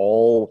are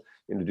all,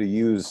 to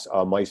use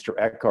Meister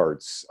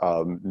Eckhart's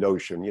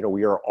notion,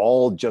 we are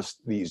all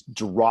just these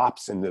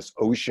drops in this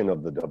ocean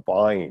of the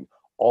divine,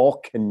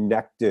 all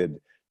connected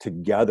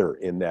together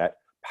in that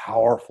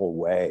powerful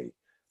way,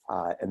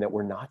 and that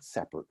we're not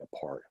separate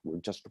apart. We're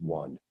just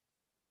one.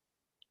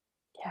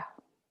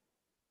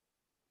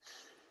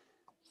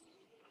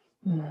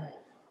 Yeah.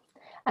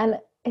 And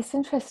it's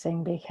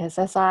interesting because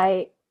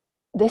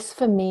this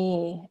for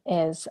me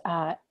is,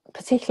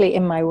 particularly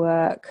in my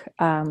work,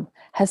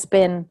 has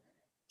been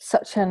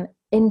such an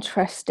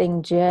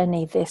interesting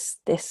journey,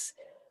 this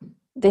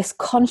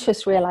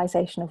conscious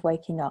realization of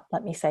waking up,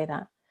 let me say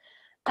that.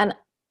 And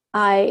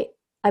I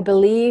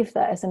believe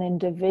that as an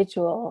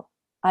individual,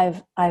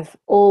 I've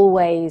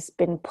always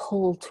been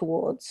pulled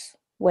towards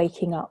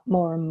waking up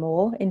more and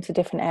more into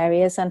different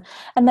areas. And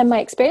then my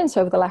experience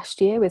over the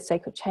last year with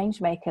Sacred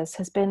Changemakers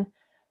has been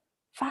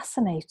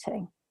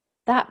fascinating.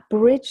 That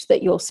bridge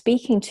that you're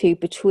speaking to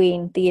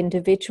between the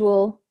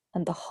individual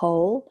and the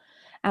whole,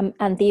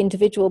 and the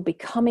individual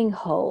becoming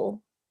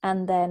whole,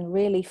 and then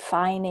really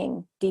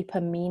finding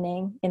deeper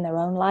meaning in their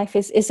own life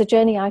is a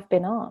journey I've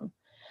been on.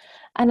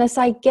 And as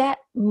I get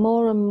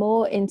more and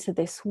more into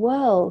this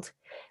world,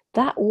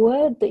 that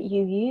word that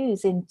you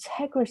use,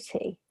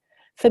 integrity,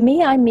 for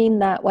me, I mean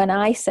that when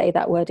I say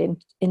that word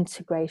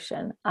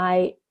integration,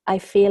 I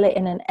feel it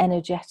in an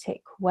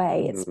energetic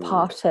way. It's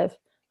part of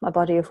my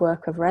body of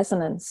work of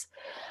resonance.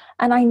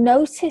 And I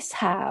notice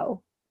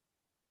how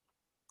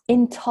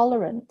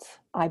intolerant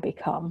I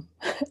become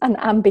and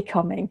am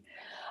becoming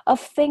of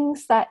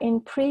things that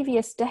in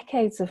previous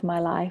decades of my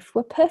life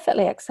were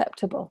perfectly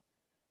acceptable.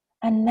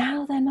 And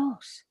now they're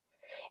not.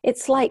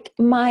 It's like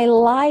my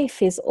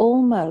life is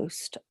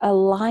almost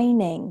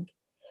aligning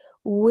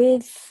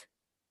with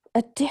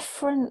a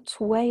different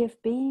way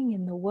of being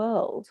in the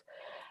world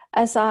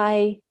as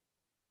I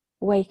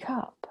wake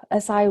up,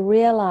 as I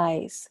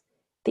realize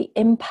the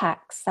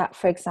impacts that,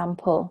 for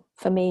example,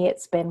 for me,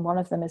 it's been, one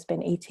of them has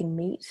been eating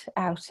meat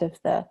out of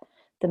the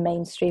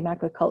mainstream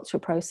agriculture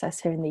process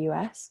here in the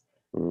US,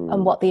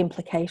 and what the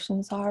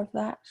implications are of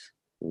that.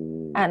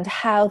 And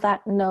how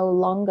that no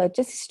longer,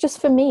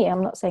 just for me,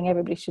 I'm not saying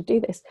everybody should do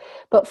this,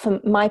 but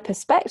from my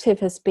perspective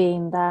has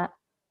been that,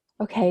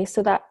 okay,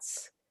 so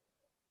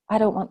I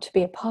don't want to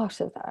be a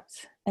part of that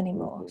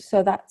anymore.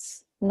 So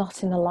that's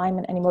not in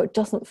alignment anymore. It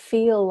doesn't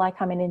feel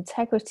like I'm in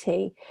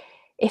integrity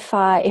if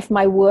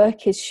my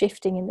work is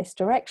shifting in this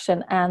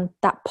direction and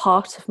that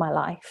part of my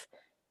life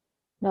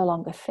no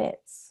longer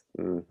fits.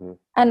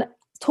 And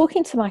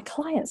talking to my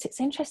clients, it's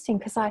interesting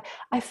because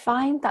I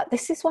find that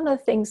this is one of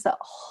the things that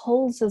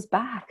holds us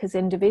back as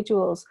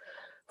individuals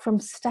from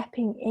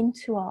stepping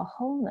into our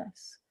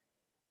wholeness,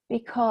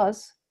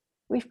 because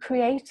we've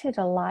created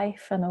a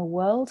life and a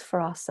world for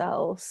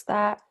ourselves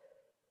that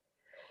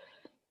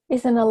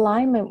is in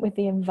alignment with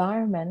the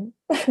environment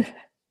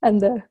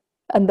and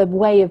the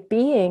way of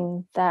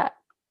being that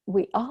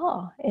we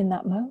are in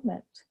that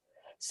moment.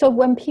 So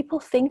when people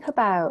think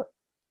about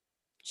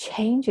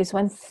changes,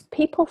 when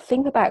people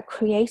think about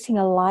creating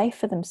a life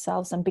for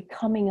themselves and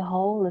becoming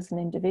whole as an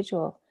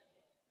individual,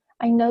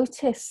 I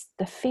notice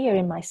the fear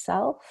in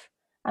myself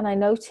And I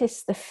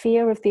notice the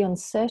fear of the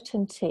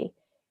uncertainty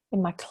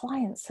in my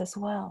clients as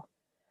well.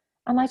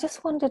 And I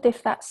just wondered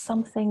if that's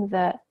something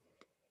that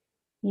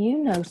you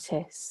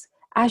notice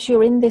as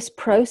you're in this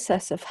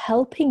process of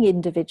helping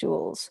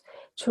individuals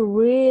to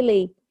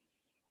really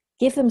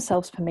give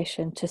themselves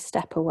permission to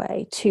step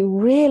away, to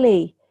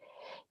really,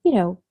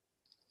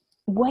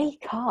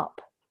 wake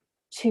up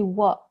to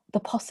what the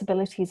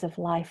possibilities of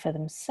life for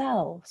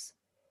themselves.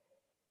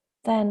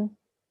 Then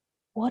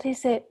what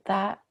is it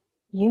that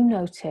you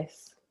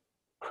notice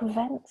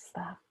prevents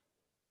that?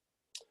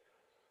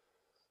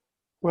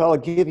 Well, I'll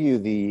give you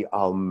the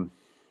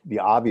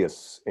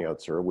obvious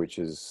answer, which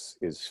is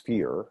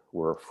fear.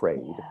 We're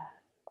afraid. Yeah.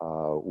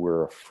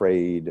 We're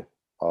afraid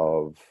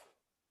of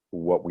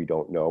what we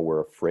don't know.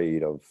 We're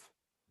afraid of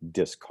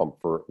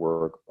discomfort.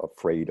 We're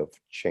afraid of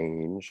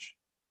change.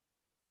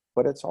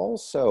 But it's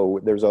also,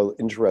 there's an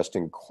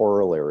interesting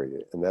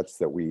corollary, and that's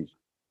that we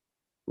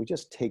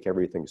just take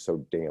everything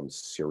so damn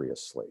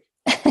seriously.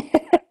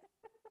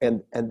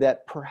 And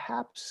that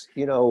perhaps,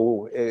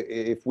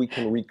 if we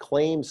can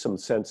reclaim some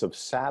sense of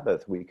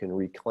Sabbath, we can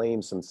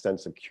reclaim some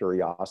sense of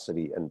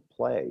curiosity and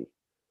play.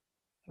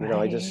 Right.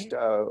 I just,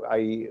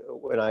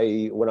 when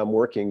I'm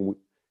working,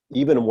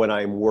 even when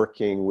I'm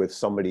working with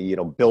somebody,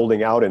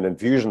 building out an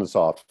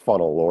Infusionsoft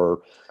funnel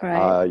or,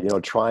 right.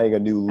 trying a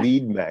new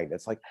lead magnet,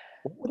 it's like,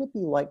 what would it be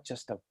like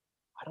just to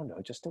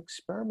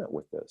experiment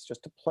with this,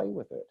 just to play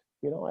with it?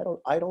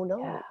 I don't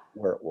know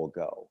where it will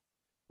go.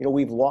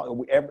 We've lost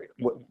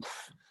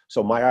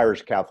so my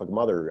Irish Catholic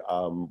mother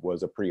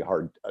was a pretty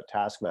hard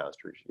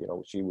taskmaster.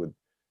 If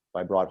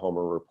I brought home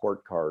a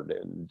report card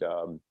and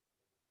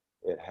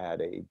it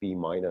had a B-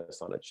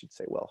 on it, she'd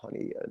say, well,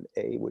 honey, an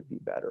A would be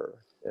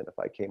better. And if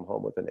I came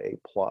home with an A+,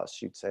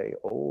 she'd say,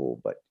 oh,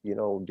 but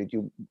did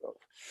you,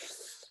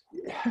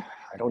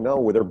 I don't know,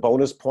 were there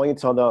bonus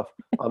points on the,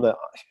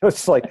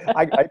 it's like,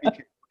 I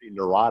became pretty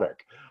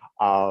neurotic,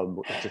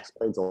 which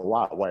explains a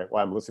lot why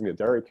I'm listening to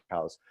Dairy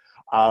Cows.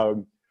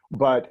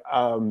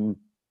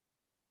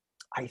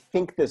 I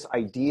think this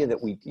idea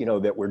that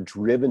that we're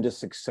driven to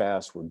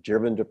success, we're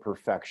driven to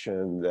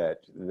perfection, that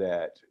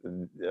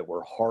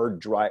we're hard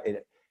drive,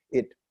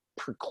 it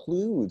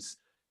precludes,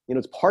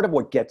 it's part of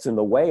what gets in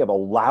the way of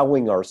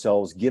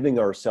giving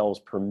ourselves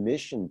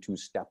permission to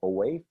step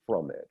away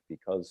from it.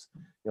 Because,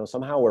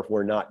 somehow if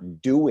we're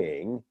not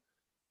doing,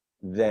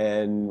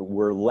 then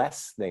we're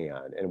less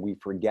than, and we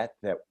forget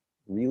that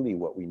really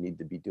what we need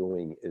to be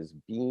doing is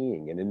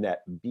being, and in that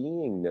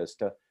beingness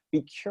to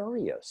be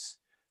curious.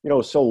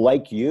 So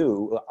like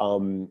you,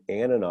 Anne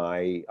and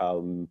I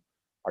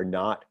are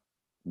not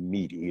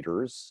meat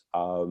eaters.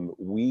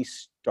 We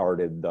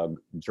started the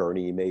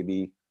journey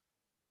maybe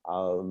 8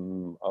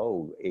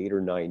 or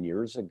 9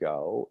 years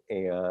ago,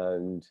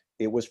 and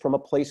it was from a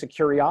place of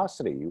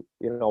curiosity.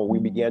 We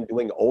began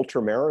doing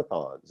ultra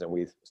marathons, and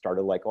we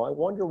started like, I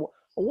wonder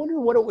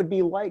what it would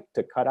be like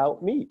to cut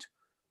out meat.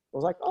 I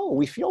was like, oh,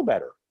 we feel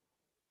better.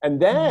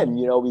 And then,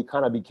 we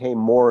kind of became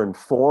more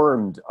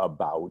informed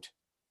about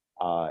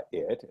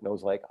it. And I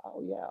was like,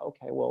 oh yeah,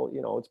 okay, well,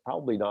 it's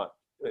probably not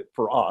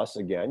for us.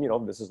 Again,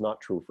 this is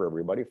not true for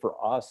everybody. For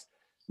us,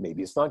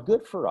 maybe it's not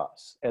good for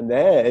us. And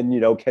then,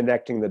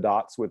 connecting the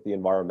dots with the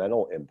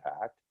environmental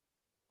impact.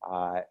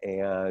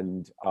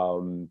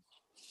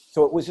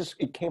 So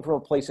it came from a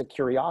place of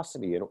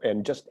curiosity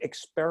and just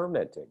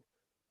experimenting.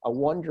 I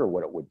wonder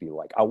what it would be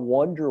like. I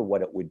wonder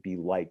what it would be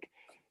like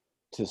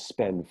to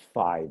spend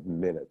 5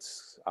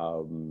 minutes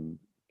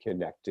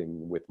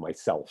connecting with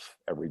myself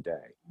every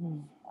day.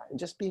 And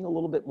just being a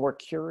little bit more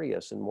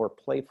curious and more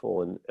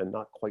playful and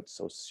not quite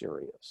so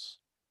serious.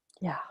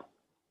 Yeah.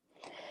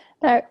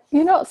 Now,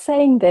 you're not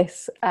saying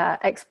this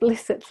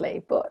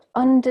explicitly, but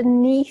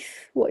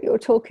underneath what you're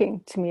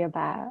talking to me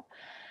about,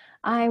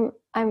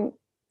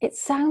 it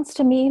sounds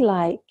to me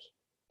like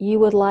you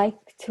would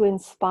like to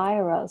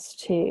inspire us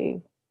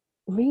to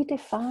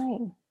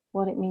redefine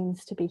what it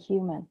means to be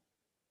human.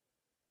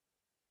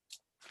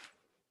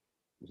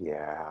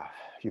 Yeah,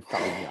 you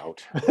found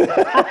out.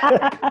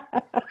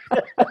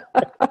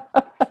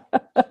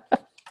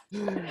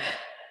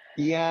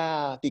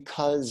 Yeah,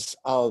 because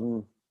at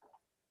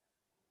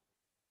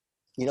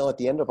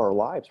the end of our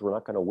lives, we're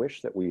not going to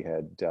wish that we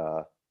had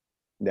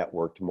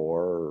networked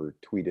more or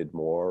tweeted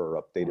more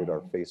or updated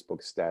our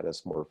Facebook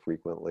status more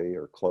frequently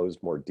or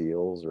closed more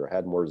deals or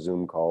had more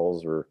Zoom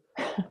calls or,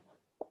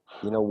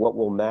 what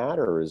will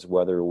matter is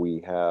whether we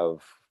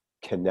have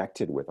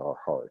connected with our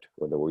heart,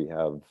 whether we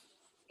have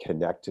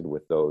connected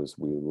with those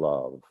we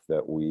love,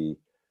 that we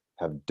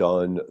have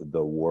done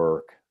the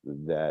work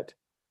that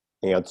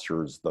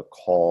answers the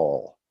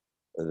call,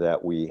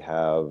 that we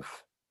have,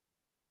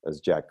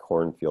 as Jack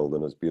Kornfield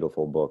in his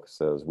beautiful book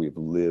says, we've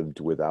lived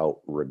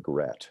without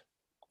regret.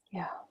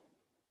 Yeah.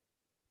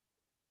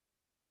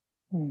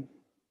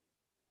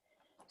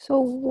 So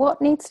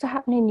what needs to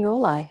happen in your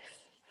life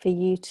for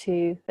you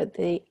to, at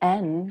the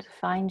end,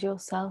 find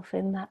yourself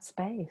in that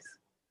space?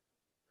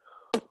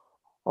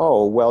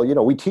 Oh, well,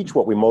 we teach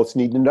what we most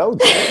need to know.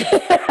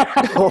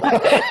 Don't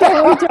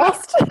we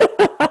just?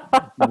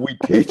 we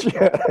teach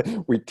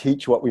we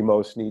teach what we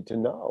most need to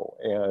know,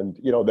 and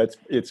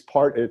it's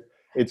part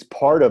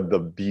of the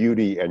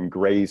beauty and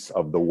grace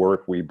of the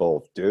work we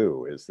both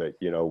do, is that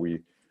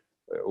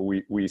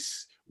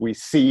we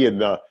see in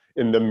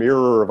the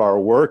mirror of our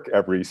work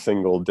every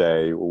single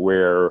day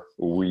where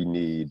we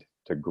need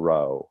to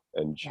grow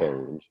and Yeah.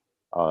 change.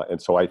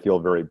 And so I feel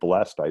very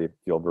blessed. I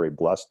feel very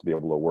blessed to be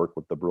able to work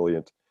with the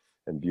brilliant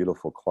and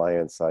beautiful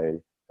clients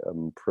I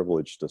am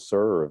privileged to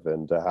serve,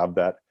 and to have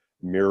that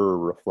mirror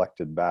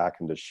reflected back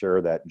and to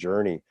share that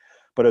journey.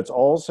 But it's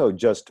also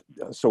just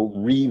so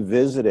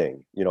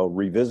revisiting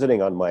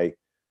on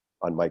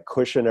my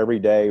cushion every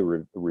day,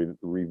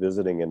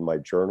 revisiting in my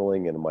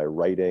journaling and my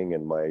writing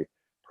and my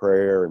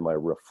prayer and my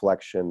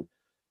reflection,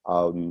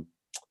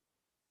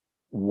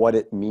 what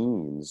it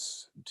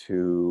means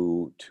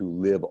to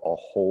live a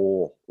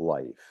whole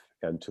life,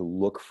 and to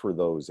look for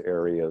those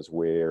areas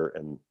where,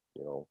 and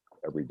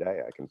every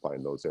day I can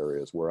find those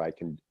areas where I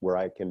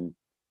can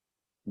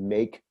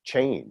make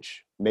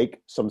change,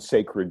 make some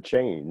sacred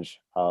change,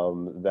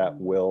 that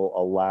will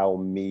allow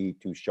me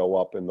to show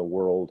up in the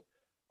world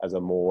as a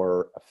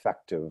more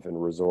effective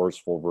and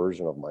resourceful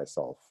version of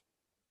myself.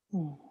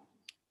 Mm.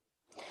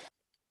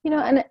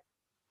 And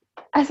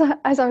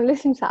as I'm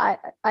listening to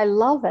that, I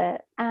love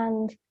it.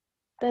 And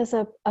there's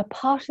a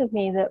part of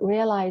me that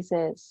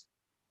realizes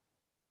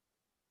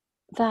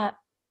that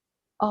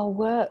our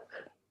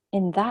work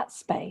in that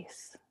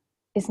space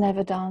is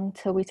never done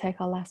till we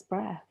take our last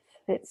breath.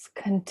 It's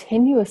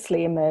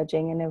continuously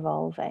emerging and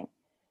evolving.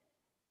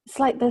 It's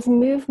like there's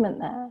movement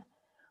there.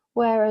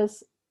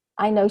 Whereas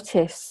I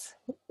notice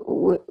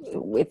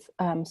with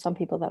some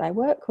people that I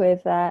work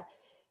with that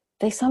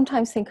they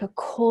sometimes think a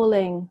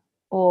calling,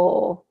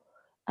 or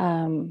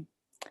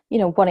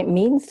what it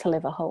means to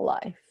live a whole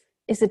life,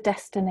 is a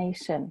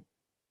destination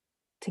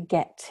to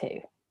get to.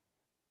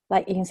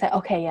 Like you can say,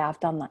 okay, yeah, I've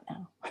done that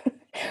now.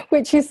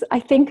 Which is, I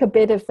think, a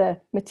bit of the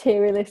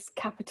materialist,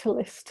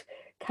 capitalist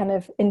kind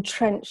of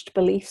entrenched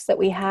beliefs that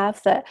we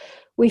have, that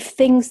we've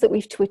things that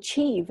we've to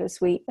achieve as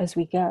we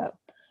go.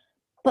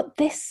 But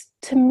this,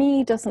 to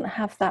me, doesn't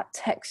have that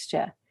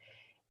texture.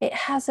 It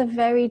has a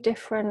very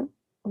different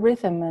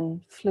rhythm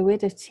and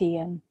fluidity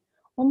and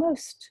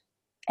almost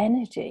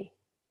energy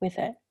with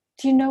it.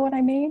 Do you know what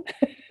I mean?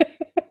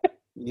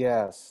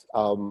 Yes.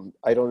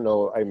 I don't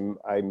know.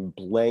 I'm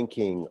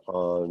blanking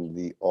on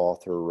the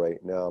author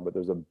right now, but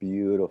there's a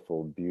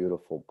beautiful,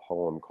 beautiful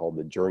poem called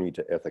 "The Journey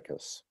to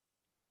Ithacus,"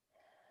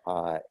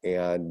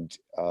 and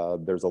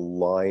there's a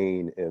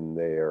line in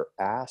there: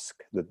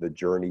 "Ask that the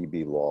journey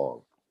be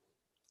long."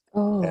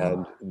 Oh,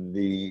 And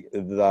the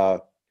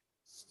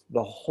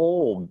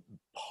whole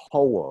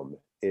poem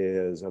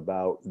is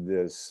about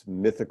this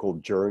mythical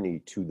journey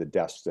to the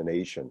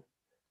destination.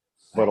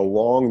 But right.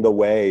 along the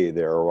way,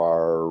 there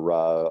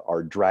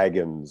are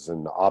dragons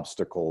and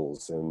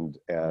obstacles, and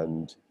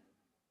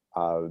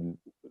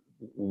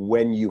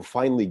when you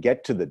finally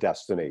get to the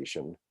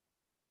destination,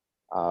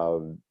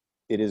 um,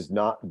 it is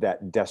not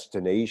that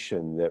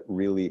destination that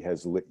really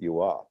has lit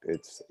you up.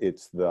 It's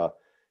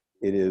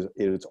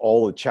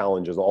all the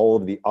challenges, all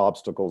of the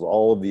obstacles,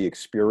 all of the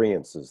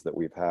experiences that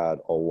we've had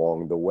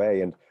along the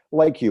way. And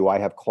like you, I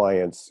have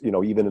clients,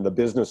 even in the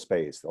business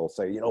space, they'll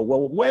say,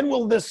 well, when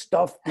will this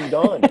stuff be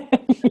done? And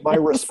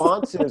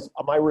Yes.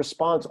 my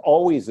response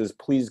always is,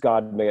 please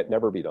God, may it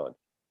never be done.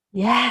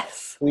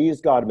 Yes.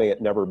 Please God, may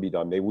it never be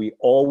done. May we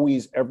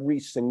always, every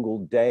single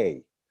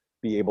day,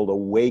 be able to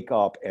wake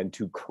up and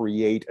to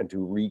create and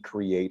to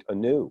recreate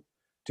anew,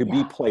 to be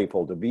Yeah.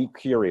 playful, to be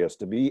curious,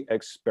 to be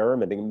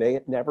experimenting. May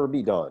it never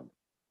be done,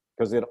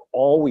 because it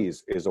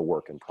always is a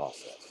work in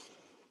process.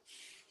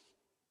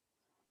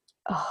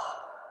 Oh,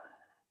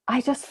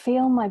 I just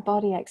feel my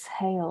body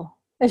exhale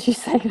as you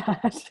say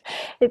that.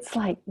 It's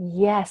like,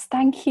 yes,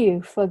 thank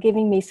you for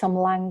giving me some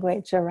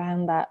language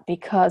around that,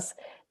 because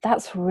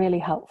that's really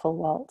helpful,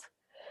 Walt.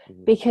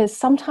 Mhm. Because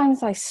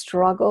sometimes I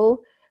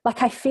struggle,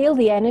 like I feel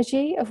the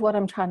energy of what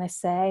I'm trying to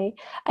say.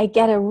 I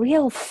get a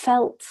real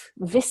felt,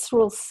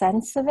 visceral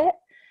sense of it.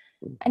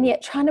 And Mhm.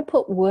 yet trying to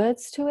put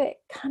words to it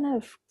kind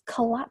of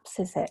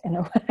collapses it in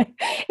a way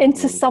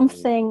into Mhm.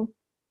 something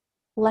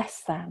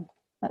less than.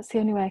 That's the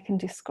only way I can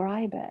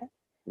describe it.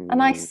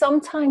 And I Mhm.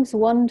 sometimes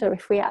wonder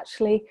if we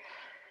actually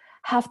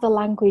have the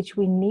language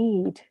we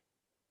need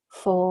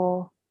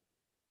for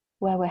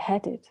where we're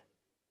headed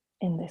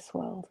in this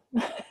world.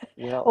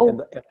 Well,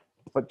 Oh,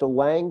 but the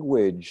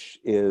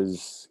language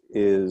is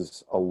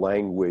a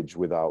language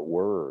without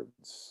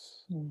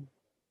words, mm,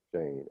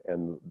 Jane,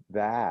 and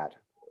that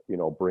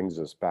brings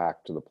us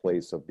back to the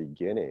place of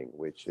beginning,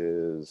 which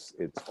is,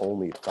 it's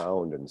only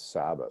found in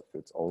Sabbath,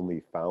 it's only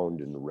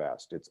found in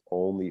rest, it's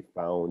only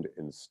found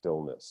in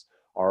stillness.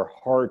 Our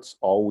hearts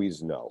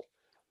always know,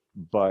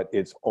 but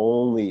it's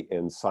only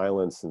in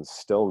silence and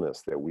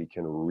stillness that we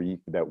can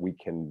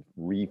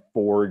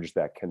reforge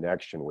that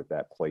connection with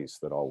that place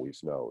that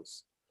always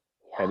knows.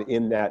 And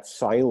in that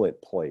silent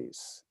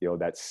place,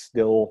 that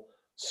still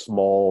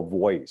small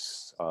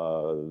voice,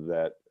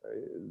 that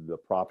the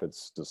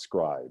prophets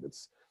describe,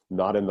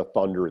 not in the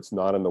thunder, it's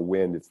not in the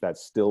wind, it's that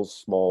still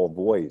small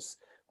voice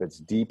that's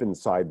deep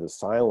inside the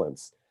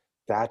silence.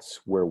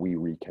 That's where we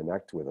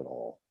reconnect with it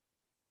all.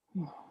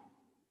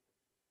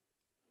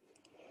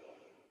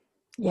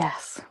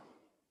 Yes,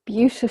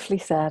 beautifully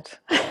said.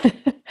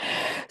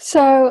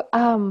 So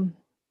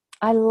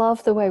I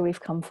love the way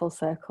we've come full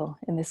circle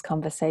in this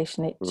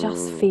conversation. It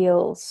just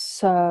feels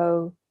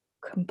so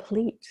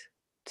complete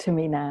to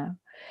me now.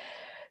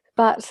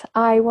 But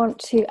I want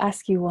to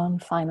ask you one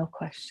final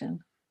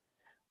question,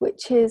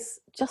 which is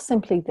just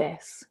simply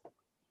this: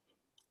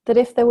 that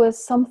if there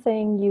was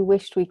something you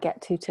wished we'd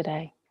get to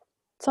today,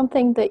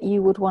 something that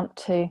you would want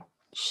to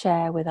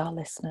share with our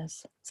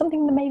listeners,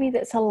 something that maybe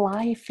that's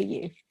alive for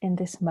you in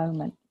this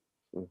moment,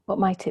 what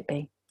might it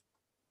be?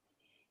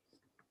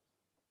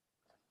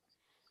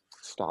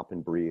 Stop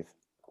and breathe.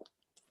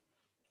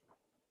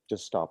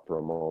 Just stop for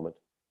a moment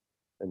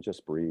and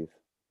just breathe.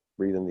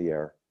 Breathe in the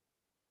air.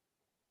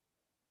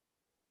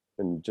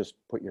 And just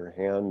put your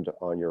hand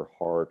on your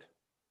heart,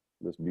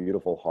 this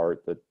beautiful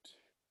heart that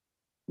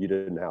you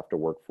didn't have to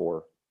work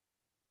for,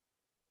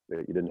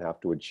 that you didn't have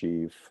to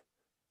achieve,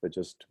 that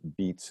just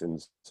beats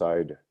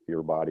inside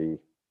your body,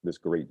 this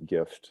great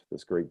gift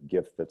that's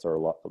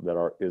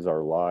is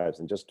our lives,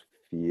 and just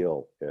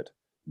feel it.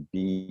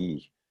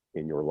 Be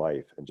in your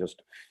life and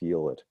just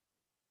feel it.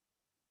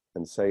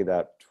 And say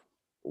that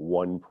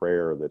one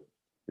prayer that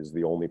is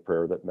the only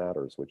prayer that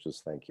matters, which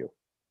is thank you.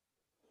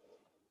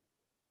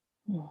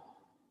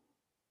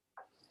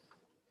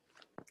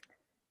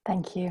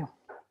 Thank you,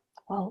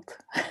 Walt.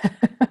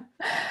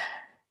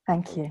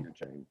 Thank you,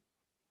 Jane.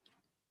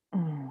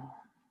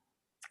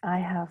 I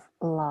have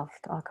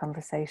loved our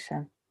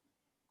conversation,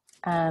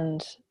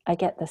 and I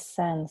get the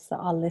sense that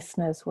our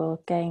listeners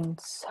will gain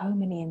so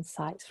many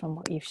insights from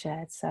what you've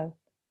shared. So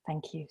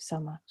thank you so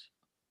much.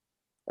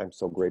 I'm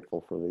so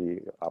grateful for the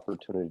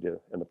opportunity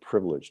and the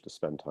privilege to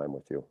spend time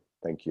with you.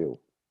 Thank you.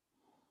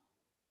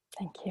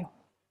 Thank you.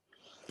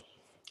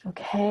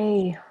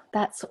 Okay,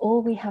 that's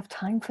all we have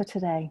time for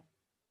today.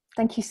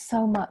 Thank you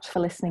so much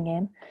for listening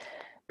in.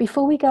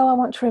 Before we go, I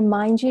want to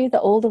remind you that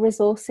all the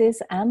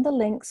resources and the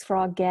links for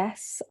our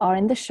guests are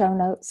in the show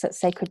notes at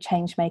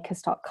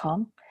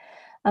sacredchangemakers.com.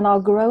 And our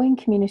growing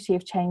community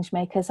of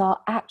changemakers are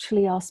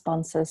actually our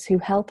sponsors who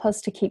help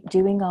us to keep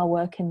doing our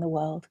work in the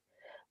world.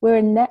 We're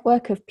a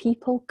network of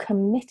people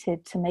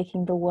committed to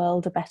making the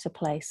world a better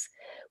place.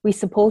 We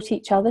support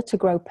each other to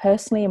grow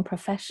personally and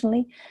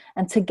professionally,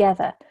 and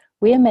together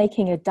we are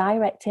making a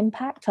direct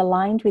impact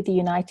aligned with the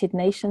United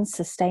Nations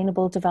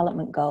Sustainable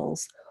Development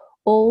Goals,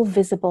 all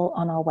visible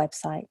on our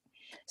website.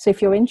 So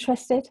if you're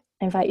interested,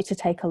 I invite you to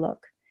take a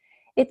look.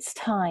 It's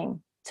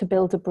time to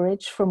build a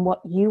bridge from what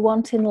you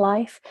want in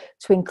life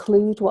to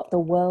include what the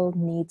world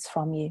needs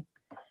from you.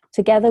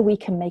 Together we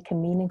can make a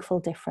meaningful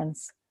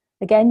difference.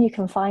 Again, you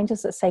can find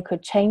us at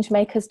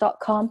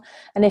sacredchangemakers.com.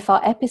 And if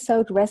our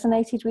episode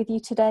resonated with you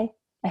today,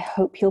 I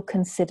hope you'll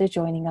consider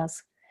joining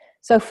us.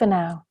 So for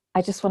now,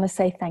 I just want to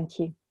say thank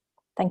you.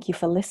 Thank you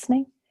for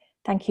listening.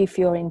 Thank you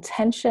for your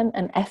intention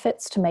and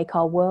efforts to make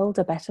our world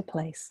a better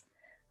place.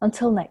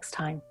 Until next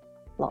time,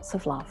 lots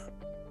of love.